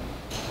difference.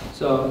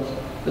 So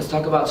let's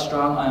talk about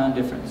strong ion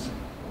difference.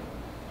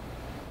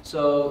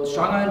 So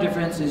strong ion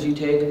difference is you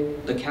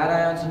take the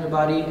cations in your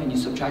body and you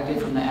subtract it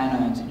from the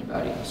anions in your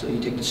body. So you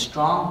take the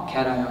strong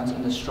cations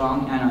and the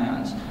strong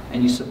anions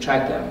and you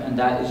subtract them, and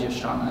that is your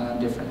strong ion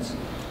difference.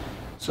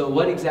 So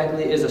what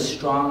exactly is a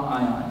strong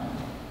ion?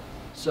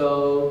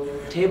 So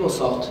table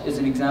salt is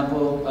an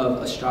example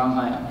of a strong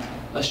ion.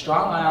 A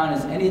strong ion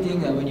is anything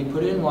that when you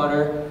put it in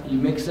water, you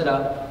mix it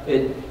up,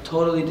 it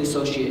totally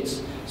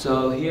dissociates.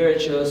 So here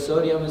it shows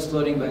sodium is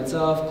floating by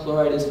itself,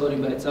 chloride is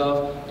floating by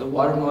itself, the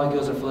water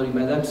molecules are floating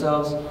by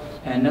themselves,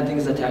 and nothing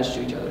is attached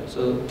to each other.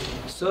 So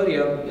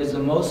sodium is the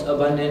most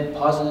abundant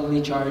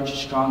positively charged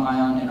strong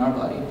ion in our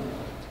body.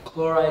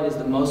 Chloride is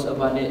the most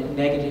abundant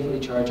negatively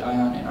charged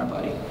ion in our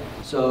body.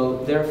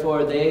 So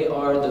therefore they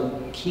are the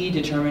key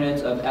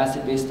determinants of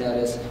acid-base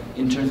status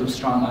in terms of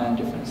strong ion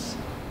difference.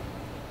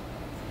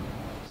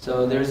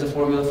 So there's the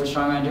formula for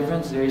strong ion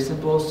difference, very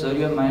simple,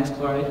 sodium minus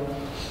chloride.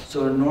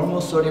 So a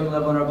normal sodium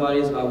level in our body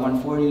is about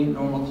 140,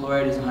 normal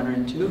chloride is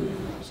 102.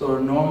 So our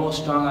normal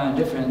strong ion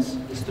difference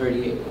is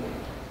 38.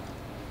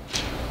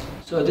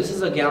 So this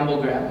is a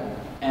gamble gram,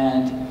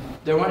 and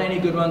there weren't any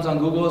good ones on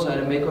Google, so I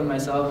had to make one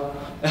myself.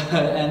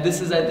 And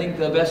this is, I think,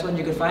 the best one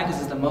you could find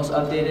because it's the most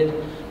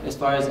updated as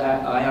far as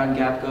ion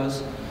gap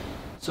goes.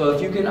 So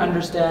if you can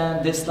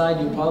understand this slide,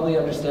 you probably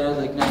understand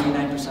like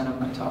 99% of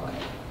my talk.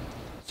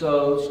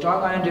 So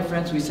strong ion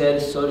difference, we said,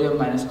 is sodium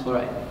minus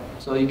chloride.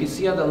 So you can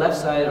see on the left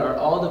side are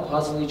all the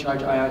positively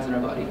charged ions in our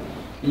body.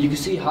 And you can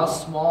see how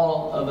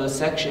small of a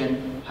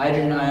section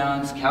hydrogen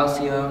ions,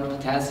 calcium,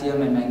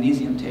 potassium, and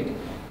magnesium take.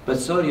 But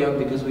sodium,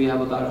 because we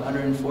have about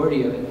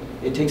 140 of it,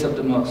 it takes up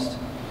the most.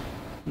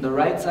 On the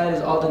right side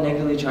is all the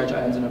negatively charged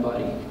ions in our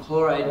body.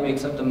 Chloride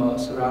makes up the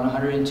most, around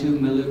 102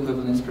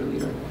 milliequivalents per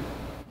liter.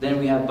 Then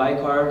we have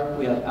bicarb,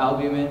 we have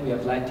albumin, we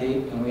have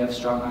lactate, and we have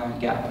strong ion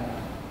gap.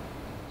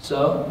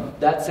 So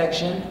that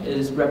section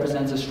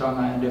represents a strong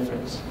ion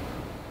difference.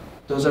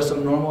 Those are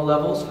some normal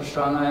levels for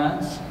strong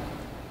ions.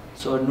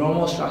 So a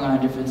normal strong ion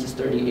difference is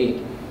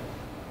 38.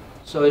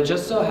 So it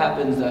just so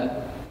happens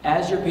that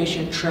as your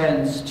patient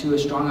trends to a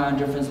strong ion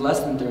difference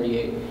less than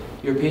 38,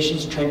 your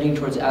patient's trending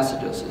towards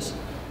acidosis.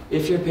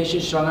 If your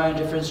patient's strong ion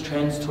difference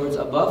trends towards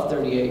above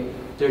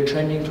 38, they're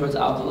trending towards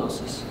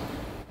alkalosis.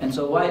 And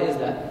so why is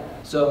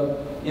that?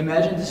 So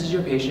imagine this is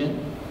your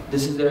patient,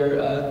 this is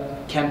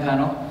their chem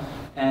panel,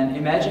 and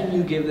imagine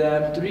you give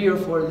them 3 or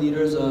 4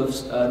 liters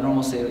of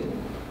normal saline.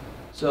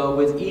 So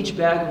with each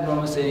bag of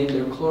normal saline,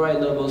 their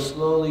chloride level is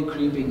slowly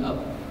creeping up.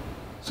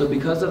 So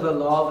because of the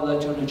law of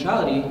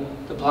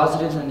electroneutrality, the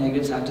positives and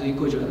negatives have to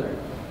equal each other.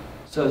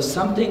 So if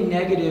something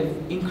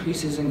negative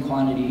increases in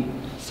quantity,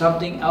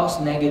 something else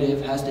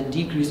negative has to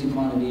decrease in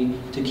quantity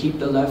to keep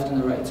the left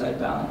and the right side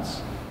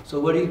balanced. So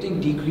what do you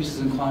think decreases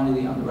in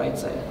quantity on the right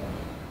side?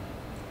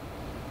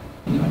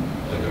 Anyone?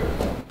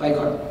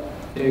 Bicarb.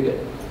 Very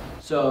good.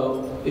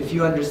 So if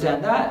you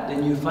understand that,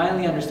 then you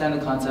finally understand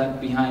the concept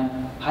behind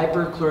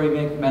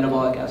hyperchloremic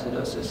metabolic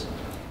acidosis.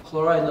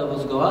 Chloride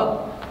levels go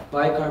up,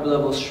 bicarb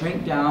levels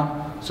shrink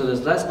down, so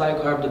there's less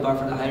bicarb to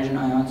buffer the hydrogen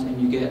ions,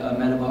 and you get a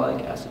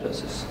metabolic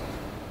acidosis.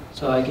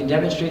 So I can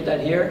demonstrate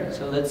that here.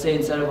 So let's say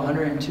instead of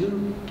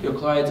 102, your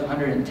chloride's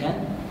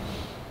 110.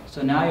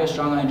 So now your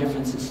strong ion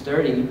difference is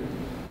 30.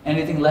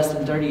 Anything less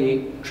than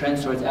 38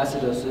 trends towards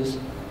acidosis.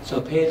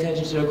 So pay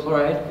attention to the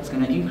chloride, it's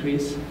going to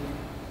increase.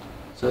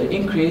 So it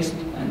increased,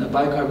 and the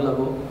bicarb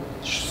level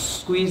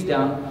squeezed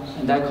down,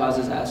 and that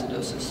causes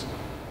acidosis.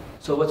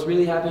 So what's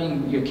really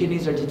happening, your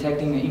kidneys are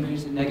detecting the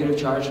increase in negative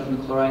charge from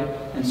the chloride,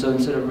 and so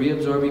instead of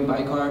reabsorbing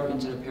bicarb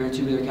into the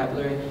peritubular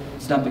capillary,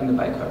 it's dumping the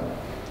bicarb.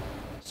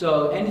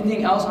 So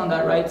anything else on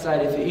that right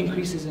side, if it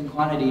increases in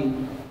quantity,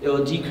 it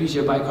will decrease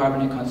your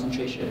bicarbonate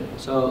concentration.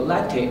 So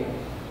lactate.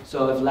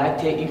 So if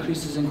lactate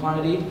increases in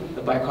quantity,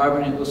 the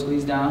bicarbonate will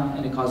squeeze down,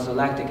 and it causes a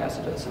lactic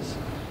acidosis.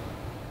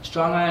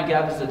 Strong ion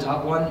gap is the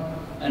top one.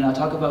 And I'll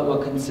talk about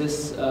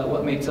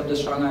what makes up the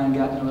strong ion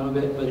gap in a little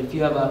bit, but if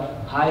you have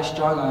a high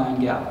strong ion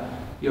gap,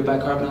 your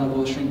bicarbonate level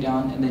will shrink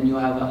down, and then you'll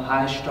have a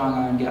high strong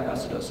ion gap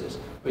acidosis.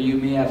 Or you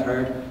may have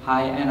heard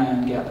high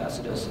anion gap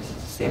acidosis. It's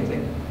the same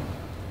thing.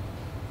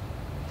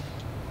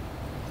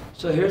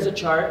 So here's a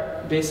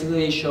chart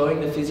basically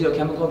showing the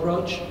physiochemical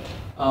approach.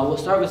 We'll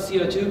start with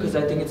CO2 because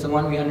I think it's the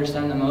one we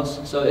understand the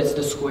most. So it's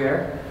the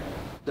square.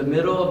 The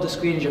middle of the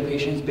screen is your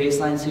patient's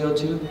baseline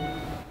CO2.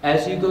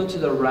 As you go to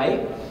the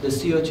right, the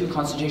CO2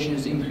 concentration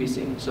is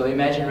increasing. So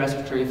imagine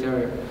respiratory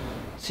failure.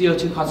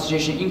 CO2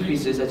 concentration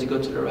increases as you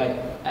go to the right.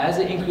 As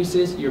it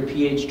increases, your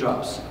pH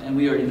drops, and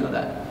we already know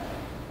that.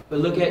 But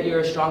look at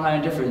your strong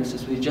ion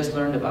differences. We just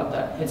learned about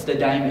that. It's the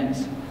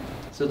diamonds.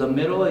 So the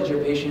middle is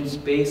your patient's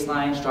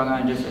baseline strong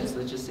ion difference.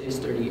 Let's just say it's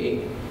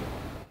 38.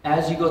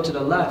 As you go to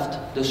the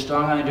left, the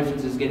strong ion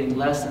difference is getting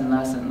less and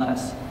less and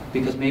less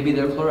because maybe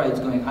their chloride is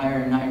going higher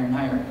and higher and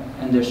higher,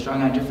 and their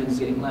strong ion difference is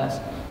getting less,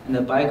 and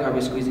the bicarb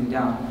is squeezing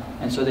down,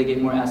 and so they get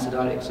more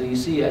acidotic. So you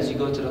see, as you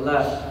go to the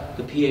left,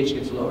 the pH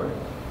gets lower.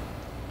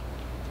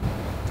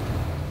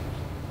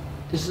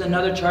 This is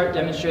another chart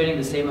demonstrating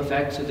the same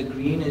effect. So the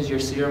green is your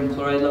serum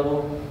chloride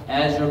level.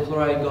 As your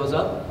chloride goes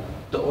up,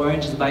 the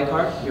orange is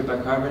bicarb, your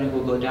bicarbonate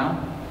will go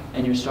down,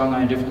 and your strong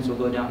ion difference will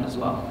go down as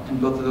well. And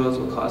both of those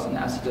will cause an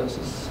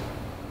acidosis.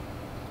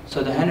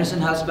 So the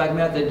Henderson-Hasselbalch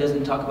method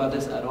doesn't talk about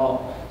this at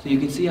all. So you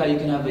can see how you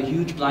can have a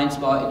huge blind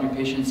spot in your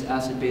patient's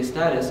acid-base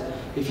status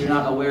if you're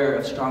not aware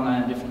of strong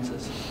ion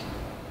differences.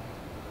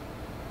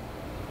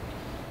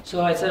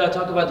 So I said I'll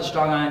talk about the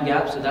strong ion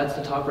gap, so that's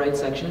the top right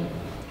section.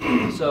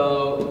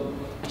 So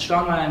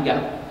strong ion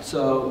gap.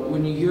 So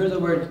when you hear the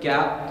word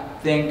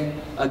gap, think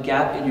a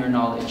gap in your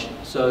knowledge.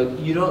 So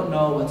you don't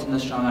know what's in the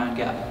strong ion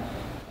gap.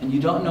 And you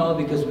don't know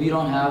because we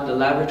don't have the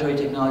laboratory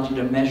technology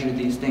to measure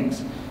these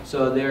things.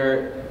 So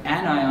they're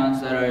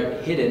anions that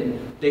are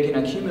hidden. They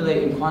can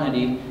accumulate in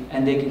quantity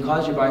and they can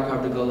cause your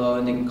bicarb to go low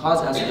and they can cause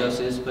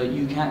acidosis, but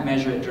you can't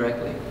measure it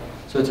directly.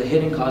 So it's a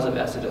hidden cause of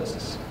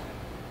acidosis.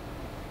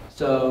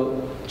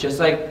 So just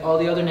like all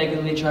the other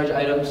negatively charged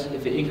items,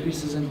 if it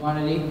increases in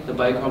quantity, the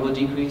bicarb will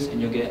decrease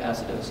and you'll get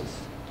acidosis.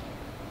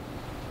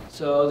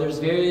 So there's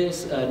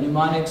various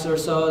mnemonics or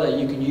so that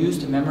you can use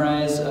to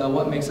memorize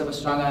what makes up a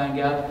strong ion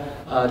gap.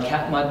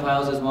 Cat mud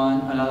piles is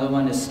one, another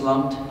one is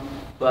slumped.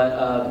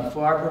 But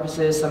for our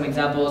purposes, some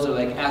examples are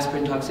like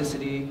aspirin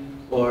toxicity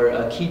or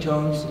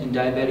ketones in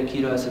diabetic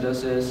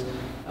ketoacidosis,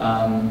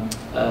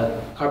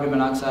 carbon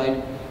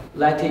monoxide.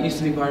 Lactate used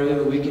to be part of it,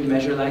 but we can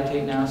measure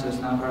lactate now, so it's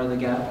not part of the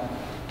gap.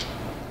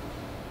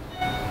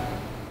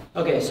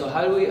 Okay, so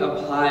how do we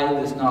apply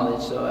this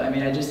knowledge? So, I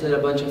mean, I just said a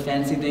bunch of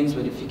fancy things,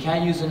 but if you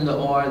can't use it in the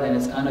OR, then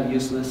it's kind of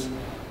useless.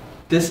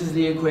 This is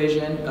the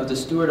equation of the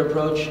Stewart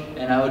approach,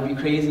 and I would be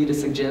crazy to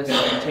suggest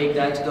that you take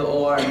that to the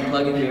OR and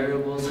plug in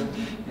variables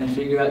and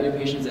figure out your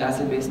patient's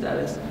acid-base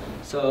status.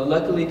 So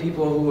luckily,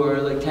 people who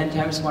are like 10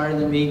 times smarter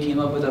than me came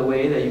up with a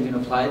way that you can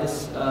apply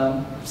this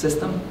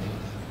system.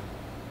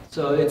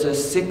 So it's a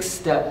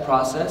 6-step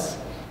process,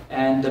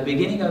 and the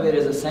beginning of it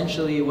is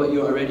essentially what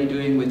you're already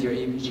doing with your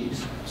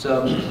ABGs.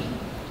 So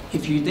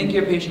if you think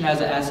your patient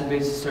has an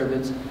acid-base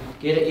disturbance,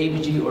 get an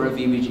ABG or a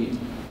VBG.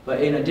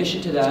 But in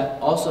addition to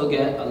that, also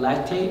get a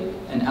lactate,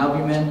 an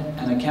albumin,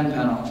 and a chem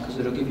panel, because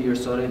it'll give you your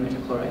sodium and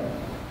your chloride.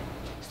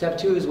 Step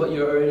 2 is what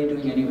you're already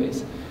doing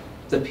anyways.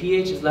 If the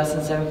pH is less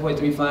than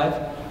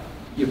 7.35,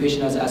 your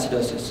patient has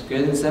acidosis.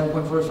 Greater than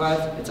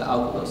 7.45, it's an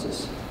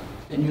alkalosis.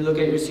 Then you look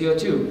at your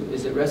CO2.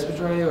 Is it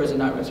respiratory or is it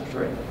not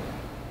respiratory?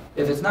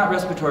 If it's not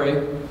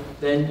respiratory,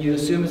 then you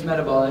assume it's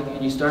metabolic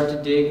and you start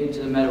to dig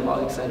into the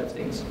metabolic side of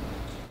things.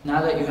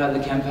 Now that you have the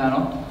chem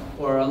panel,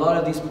 or a lot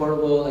of these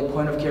portable like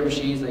point-of-care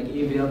machines like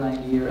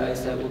AVL90 or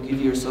ISET will give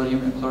you your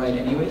sodium and chloride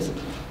anyways.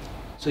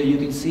 So you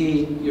can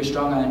see your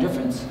strong ion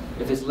difference.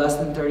 If it's less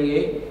than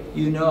 38,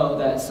 you know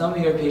that some of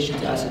your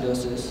patient's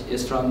acidosis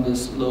is from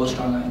this low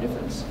strong ion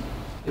difference.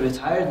 If it's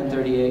higher than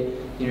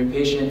 38, then your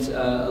patient's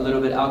a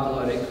little bit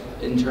alkalotic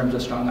in terms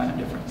of strong ion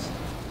difference.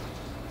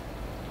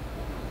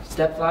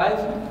 Step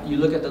 5, you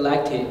look at the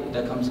lactate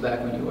that comes back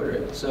when you order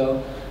it.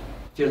 So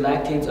if your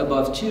lactate's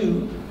above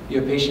 2,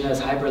 your patient has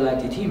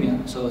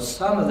hyperlactatemia. So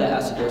some of the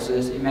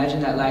acidosis, imagine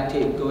that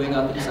lactate going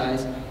up in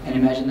size and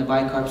imagine the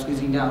bicarb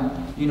squeezing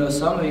down. You know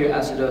some of your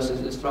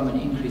acidosis is from an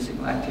increasing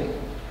lactate.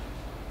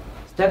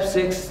 Step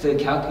 6 is to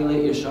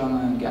calculate your strong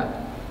ion gap.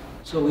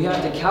 So we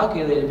have to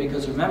calculate it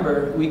because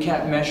remember, we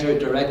can't measure it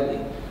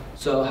directly.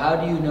 So how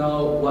do you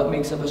know what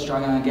makes up a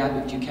strong ion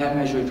gap if you can't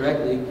measure it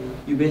directly?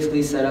 You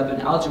basically set up an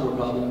algebra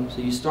problem.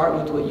 So you start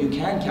with what you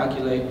can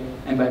calculate,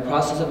 and by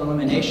process of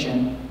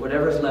elimination,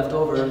 whatever's left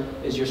over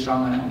is your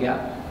strong ion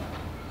gap.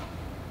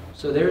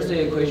 So there's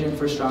the equation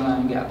for strong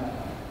ion gap.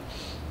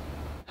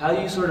 How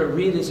you sort of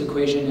read this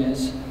equation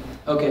is,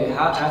 okay,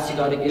 how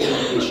acidotic is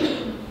the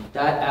patient?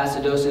 That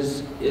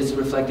acidosis is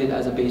reflected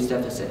as a base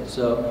deficit.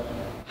 So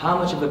how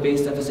much of a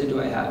base deficit do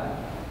I have?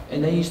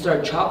 And then you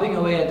start chopping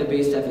away at the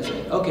base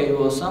deficit. Okay,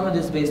 well some of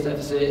this base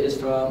deficit is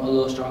from a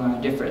low strong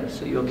ion difference,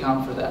 so you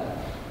account for that.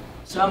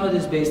 Some of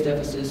this base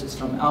deficit is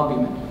from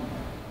albumin.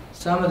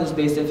 Some of this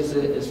base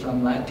deficit is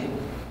from lactate.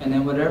 And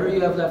then whatever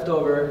you have left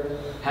over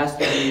has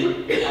to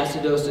be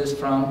acidosis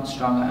from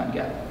strong ion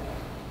gap.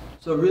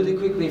 So really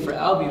quickly for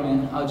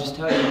albumin, I'll just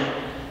tell you,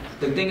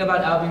 The thing about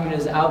albumin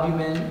is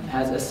albumin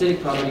has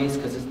acidic properties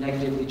because it's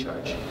negatively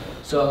charged.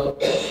 So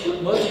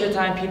most of the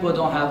time people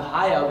don't have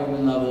high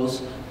albumin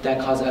levels that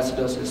cause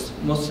acidosis.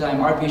 Most of the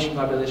time our patient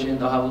population,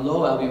 they'll have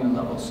low albumin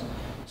levels.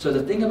 So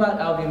the thing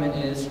about albumin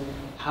is,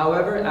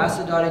 however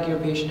acidotic your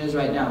patient is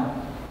right now,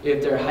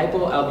 if they're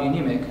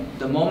hypoalbuminic,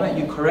 the moment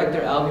you correct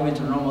their albumin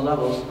to normal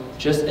levels,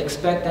 just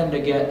expect them to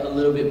get a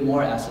little bit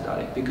more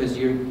acidotic because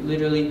you're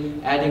literally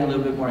adding a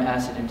little bit more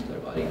acid into their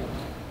body.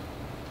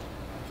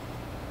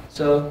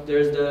 So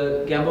there's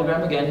the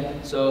Gamblegram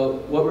again. So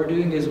what we're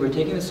doing is we're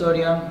taking the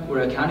sodium,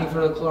 we're accounting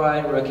for the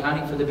chloride, we're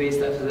accounting for the base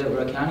deficit,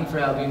 we're accounting for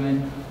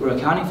albumin, we're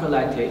accounting for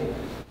lactate.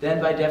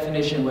 Then by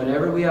definition,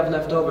 whatever we have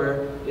left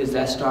over is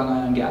that strong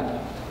ion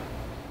gap.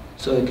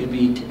 So it could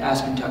be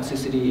aspirin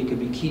toxicity, it could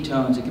be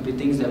ketones, it could be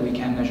things that we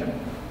can't measure.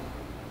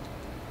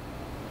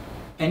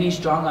 Any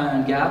strong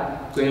ion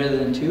gap greater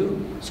than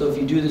 2, so if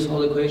you do this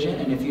whole equation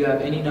and if you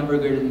have any number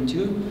greater than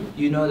 2,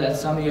 you know that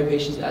some of your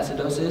patient's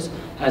acidosis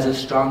has a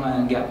strong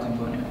ion gap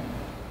component.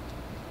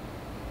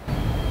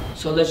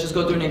 So let's just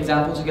go through an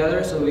example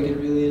together so we can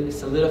really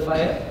solidify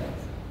it.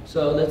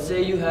 So let's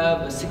say you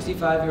have a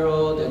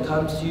 65-year-old that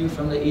comes to you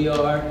from the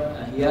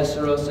ER, he has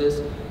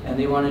cirrhosis, and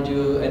they want to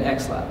do an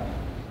X-lab.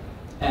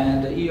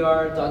 And the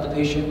ER thought the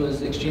patient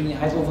was extremely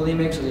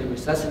hypovolemic, so they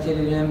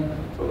resuscitated him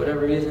for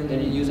whatever reason. They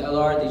didn't use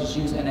LR, they just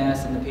used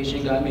NS, and the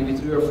patient got maybe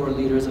 3 or 4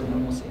 liters of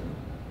normal saline.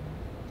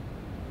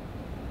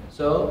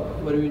 So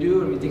what do?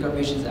 When we think our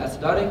patient is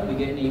acidotic, we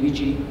get an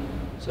ABG.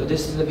 So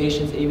this is the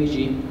patient's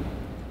ABG.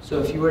 So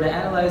if you were to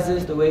analyze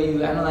this the way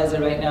you analyze it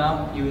right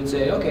now, you would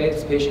say, okay,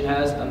 this patient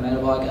has a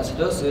metabolic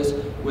acidosis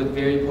with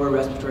very poor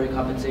respiratory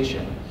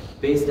compensation,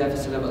 base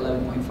deficit of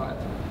 11.5.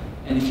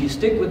 And if you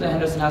stick with the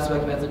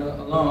Henderson-Hasselbeck method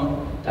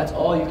alone, that's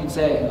all you can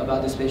say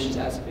about this patient's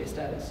acid-base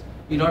status.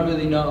 You don't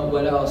really know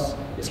what else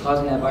is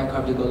causing that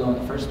bicarb to go low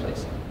in the first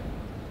place.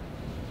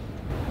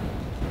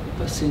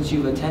 But since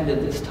you've attended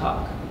this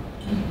talk,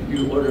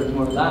 you ordered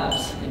more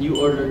labs, and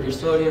you ordered your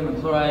sodium and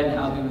chloride and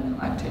albumin and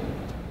lactate.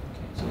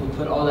 Okay, so we'll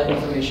put all that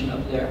information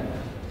up there.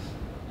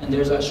 And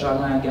there's our strong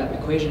ion gap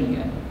equation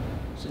again.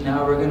 So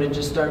now we're going to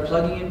just start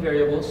plugging in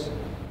variables,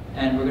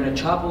 and we're going to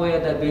chop away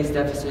at that base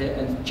deficit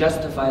and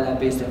justify that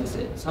base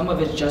deficit. Some of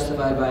it's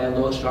justified by a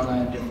low strong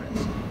ion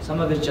difference. Some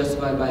of it's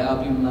justified by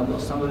albumin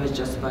levels. Some of it's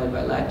justified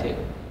by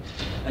lactate.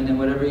 And then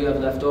whatever you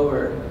have left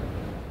over,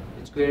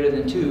 it's greater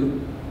than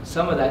 2,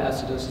 some of that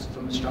acidosis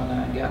from a strong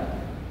ion gap.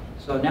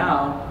 So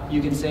now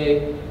you can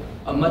say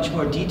a much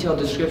more detailed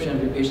description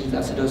of your patient's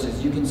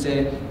acidosis. You can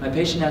say, my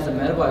patient has a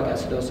metabolic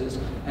acidosis,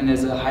 and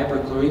there's a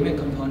hyperchloremic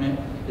component,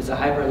 there's a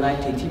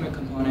hyperlactatemic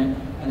component,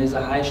 and there's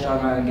a high strong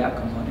ion gap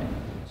component.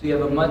 So you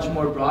have a much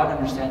more broad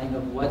understanding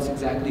of what's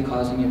exactly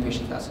causing your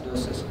patient's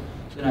acidosis.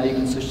 So now you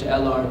can switch to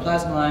LR or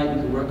plasmolite,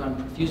 you can work on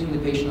perfusing the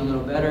patient a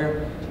little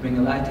better to bring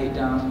the lactate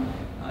down.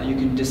 You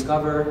can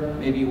discover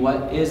maybe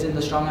what is in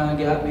the strong ion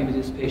gap. Maybe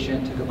this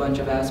patient took a bunch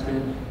of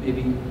aspirin,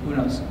 maybe, who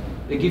knows.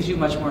 It gives you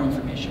much more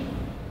information.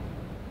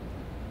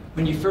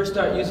 When you first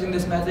start using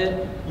this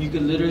method, you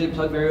could literally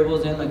plug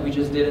variables in like we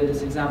just did in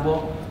this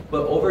example.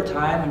 But over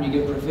time, when you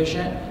get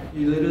proficient,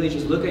 you literally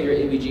just look at your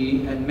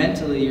ABG, and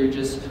mentally you're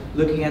just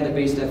looking at the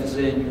base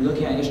deficit, and you're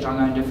looking at your strong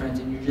ion difference,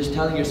 and you're just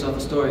telling yourself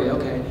a story.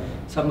 Okay,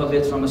 some of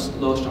it's from a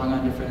low strong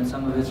ion difference,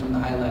 some of it's from the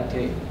high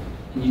lactate,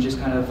 and you just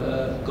kind of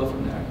go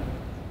from there.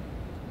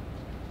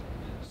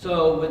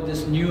 So with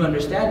this new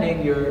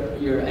understanding,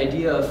 your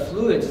idea of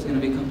fluids is going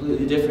to be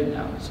completely different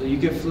now. So you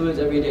give fluids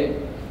every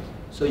day.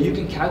 So you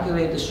can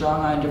calculate the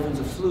strong ion difference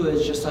of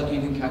fluids just like you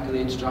can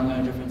calculate the strong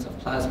ion difference of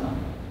plasma.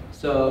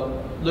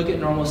 So look at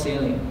normal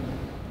saline.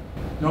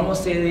 Normal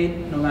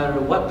saline, no matter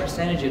what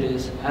percentage it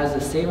is, has the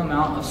same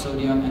amount of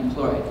sodium and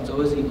chloride. It's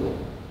always equal.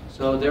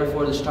 So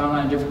therefore the strong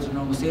ion difference of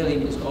normal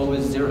saline is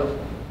always 0.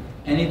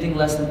 Anything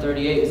less than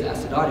 38 is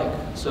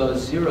acidotic. So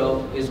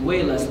 0 is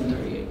way less than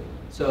 38.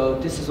 So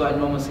this is why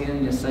normal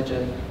saline is such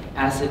an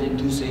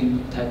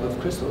acid-inducing type of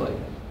crystalloid.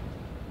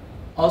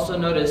 Also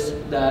notice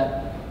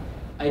that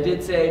I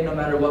did say no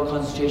matter what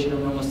concentration of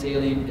normal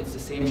saline, it's the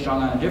same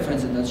strong ion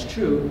difference, and that's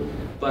true,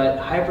 but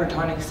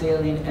hypertonic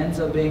saline ends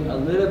up being a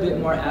little bit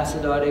more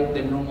acidotic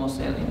than normal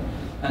saline.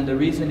 And the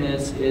reason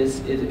is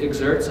it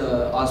exerts an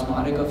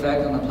osmotic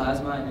effect on the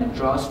plasma, and it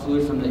draws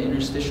fluid from the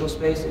interstitial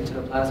space into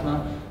the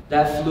plasma.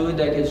 That fluid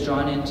that gets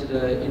drawn into the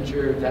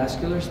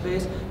intravascular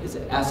space is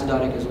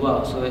acidotic as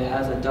well, so it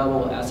has a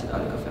double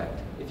acidotic effect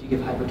if you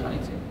give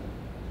hypertonic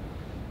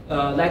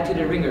saline.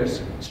 Lactated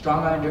ringers,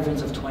 strong ion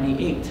difference of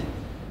 28.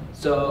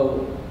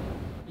 So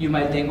you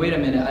might think, wait a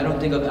minute, I don't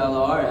think of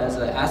LR as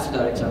an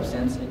acidotic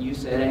substance, and you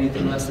said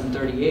anything less than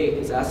 38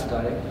 is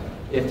acidotic.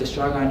 If the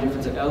strong ion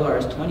difference of LR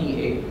is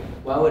 28,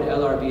 why would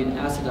LR be an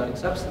acidotic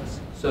substance?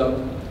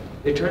 So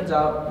it turns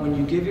out when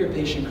you give your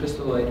patient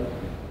crystalloid,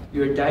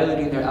 you're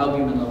diluting their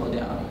albumin level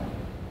down.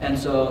 And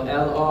so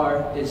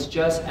LR is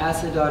just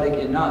acidotic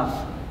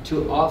enough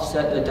to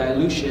offset the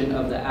dilution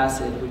of the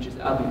acid, which is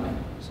albumin.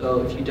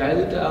 So if you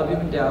dilute the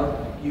albumin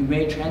down, you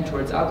may trend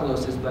towards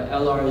alkalosis, but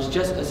LR is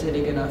just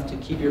acidic enough to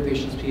keep your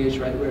patient's pH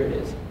right where it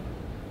is.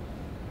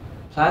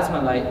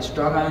 Plasma light,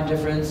 strong ion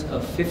difference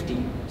of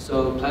 50.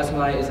 So plasma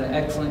light is an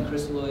excellent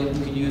crystalloid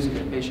you can use if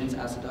your patient's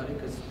acidotic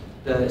because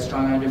the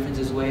strong ion difference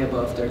is way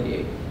above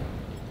 38.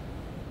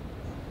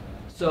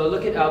 So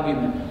look at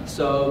albumin.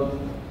 So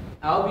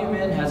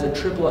albumin has a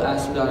triple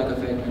acidotic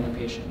effect on your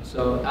patient.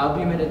 So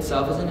albumin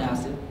itself is an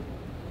acid.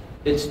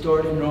 It's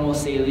stored in normal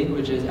saline,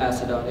 which is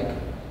acidotic.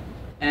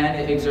 And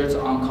it exerts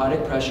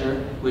oncotic pressure,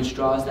 which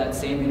draws that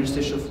same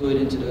interstitial fluid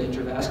into the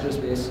intravascular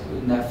space,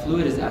 and that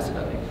fluid is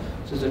acidotic.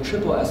 So it's a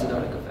triple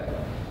acidotic effect.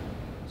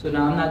 So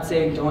now I'm not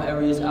saying don't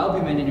ever use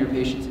albumin in your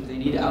patients. If they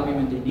need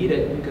albumin, they need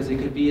it, because it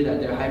could be that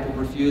they're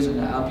hyperperfused and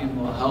the albumin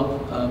will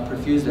help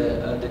perfuse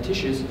the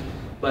tissues.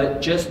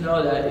 But just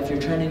know that if you're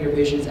trending your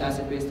patient's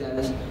acid-base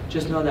status,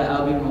 just know that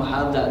albumin will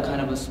have that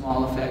kind of a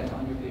small effect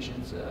on your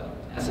patient's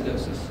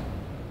acidosis.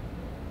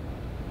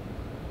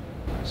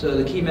 So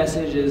the key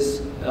message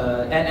is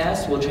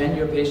NS will trend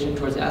your patient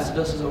towards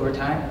acidosis over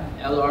time.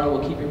 LR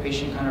will keep your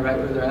patient kind of right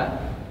where they're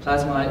at.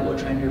 Plasma light will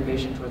trend your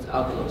patient towards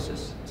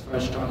alkalosis as far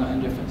as strong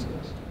ion difference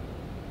goes.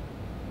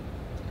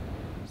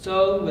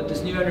 So with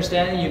this new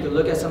understanding, you can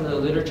look at some of the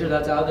literature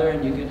that's out there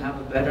and you can have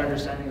a better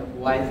understanding of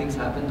why things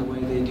happen the way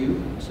they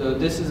do. So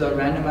this is a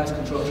randomized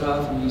control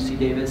trial from UC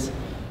Davis.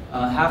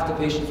 Half the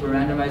patients were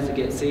randomized to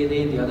get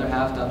saline, the other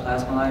half got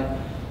plasma light.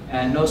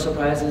 And no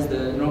surprises,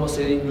 the normal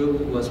saline group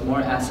was more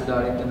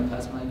acidotic than the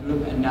plasma light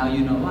group, and now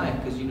you know why,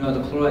 because you know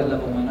the chloride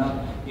level went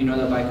up, you know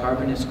the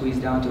bicarbonate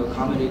squeezed down to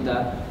accommodate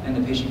that, and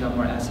the patient got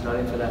more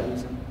acidotic for that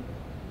reason.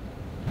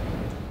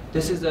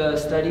 This is a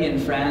study in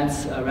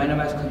France, a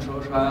randomized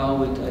control trial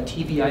with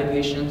TBI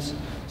patients.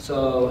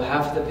 So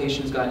half the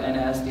patients got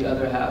NS, the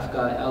other half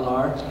got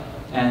LR.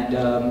 And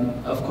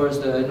of course,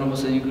 the normal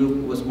saline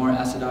group was more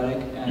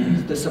acidotic.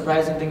 And the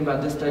surprising thing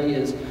about this study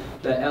is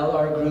the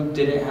LR group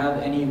didn't have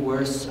any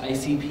worse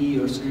ICP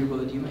or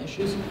cerebral edema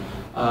issues.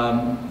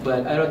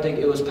 But I don't think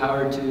it was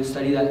powered to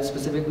study that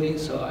specifically,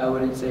 so I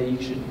wouldn't say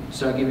you should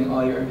start giving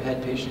all your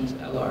head patients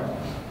LR.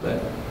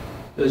 But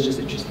it was just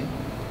interesting.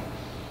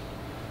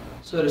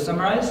 So to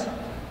summarize,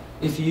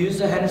 if you use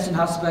the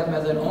Henderson-Hasselbalch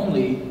method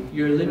only,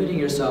 you're limiting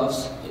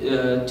yourselves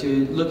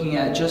to looking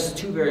at just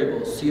two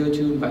variables, CO2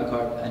 and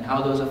bicarb, and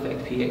how those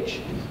affect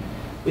pH.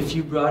 If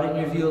you broaden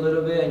your view a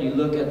little bit and you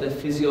look at the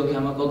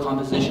physiochemical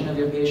composition of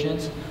your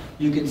patients,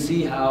 you can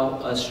see how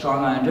a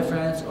strong ion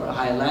difference or a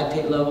high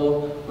lactate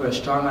level or a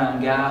strong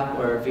ion gap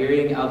or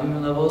varying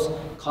albumin levels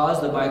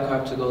cause the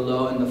bicarb to go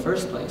low in the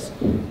first place.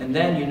 And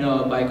then you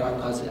know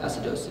bicarb causes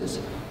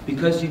acidosis.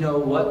 Because you know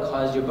what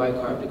caused your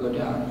bicarb to go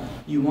down,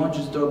 you won't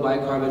just throw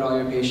bicarb at all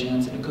your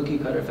patients in a cookie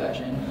cutter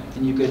fashion,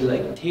 and you could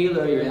like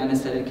tailor your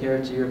anesthetic care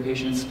to your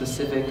patient's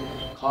specific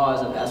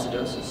cause of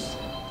acidosis.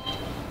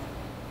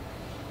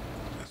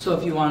 So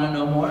if you want to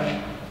know more,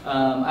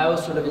 I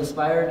was sort of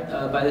inspired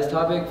by this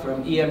topic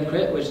from EM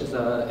Crit, which is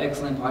an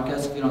excellent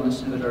podcast if you don't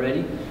listen to it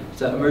already.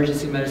 It's an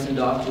emergency medicine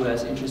doc who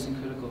has interest in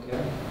critical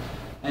care.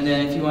 And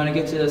then if you want to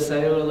get to the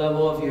cellular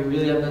level, if you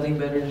really have nothing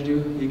better to do,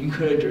 you can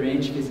go to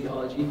Deranged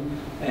Physiology,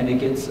 and it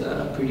gets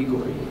pretty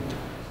gory.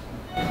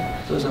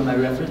 Those are my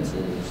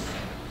references.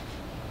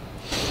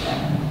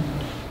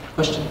 And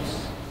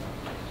questions?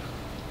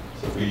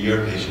 So for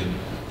your patient,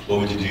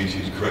 what would you do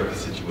to correct the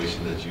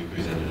situation that you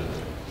presented?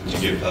 Would you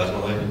give plasma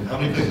light? How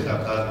many places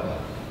have plasma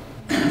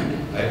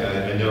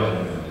light? I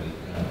know.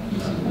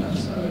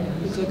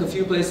 Looks like a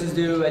few places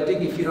do. I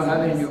think if you don't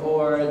have it in your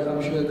OR,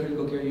 I'm sure the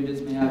critical care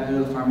units may have it, or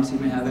the pharmacy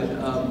may have it,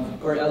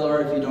 or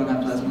LR if you don't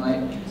have plasma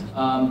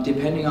light.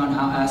 Depending on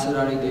how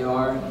acidotic they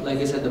are, like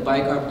I said, the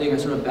bicarb thing, I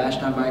sort of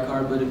bashed on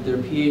bicarb, but if their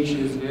pH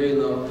is very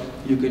low,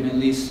 you can at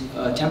least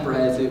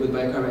temporize it with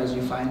bicarb as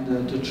you find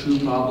the true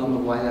problem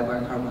of why that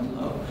bicarb went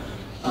low.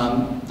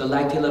 The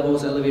lactate level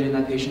was elevated in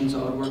that patient,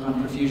 so I would work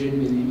on perfusion,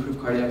 maybe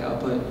improve cardiac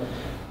output.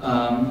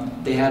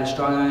 They had a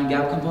strong ion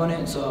gap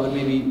component, so I would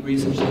maybe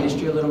research the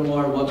history a little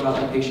more, what brought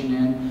the patient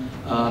in,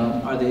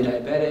 are they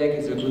diabetic,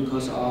 is their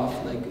glucose off,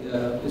 like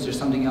is there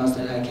something else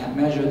that I can't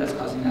measure that's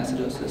causing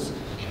acidosis.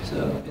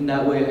 So in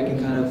that way I can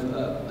kind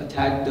of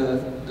attack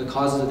the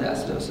causes of the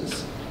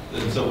acidosis.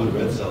 And so with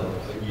red cell,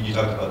 you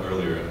talked about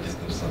earlier, I just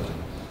noticed something.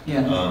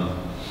 Yeah.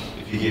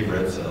 If you gave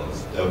red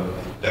cells,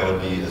 that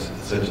would be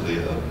essentially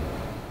a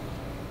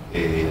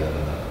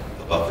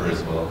buffer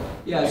as well.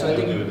 Yeah, so I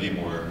think it would be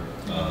more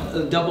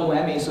a double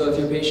whammy. So if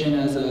your patient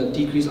has a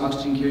decreased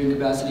oxygen carrying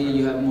capacity,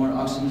 you have more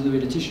oxygen delivery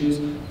to tissues,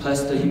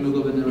 plus the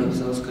hemoglobin in the red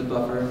cells could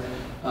buffer.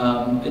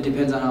 It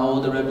depends on how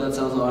old the red blood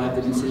cells are, if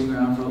they've been sitting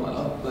around for a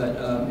while, but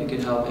it could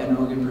help end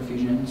organ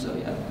perfusion. So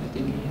yeah, I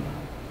think.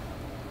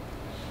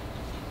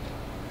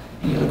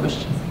 Any other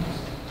questions?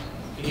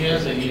 He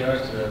has a ER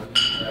to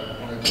have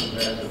one or two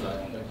bags of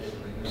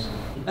ringers.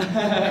 All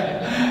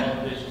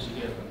the patients you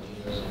get from the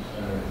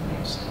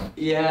ERs are better.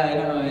 Yeah, I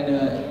know. And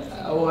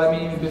well, I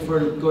mean, even before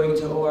going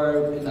to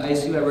OR in the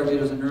ICU I worked at,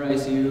 it was a neuro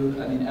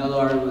ICU. I mean,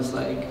 LR was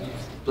like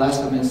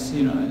blasphemous.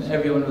 You know,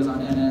 everyone was on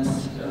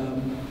NS.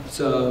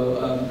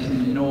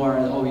 In OR,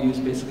 all we use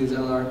basically is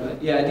LR.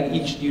 But yeah, I think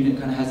each unit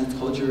kind of has its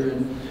culture,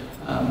 and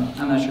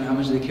I'm not sure how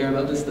much they care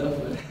about this stuff.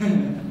 But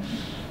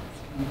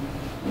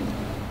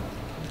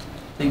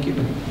Thank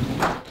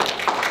you.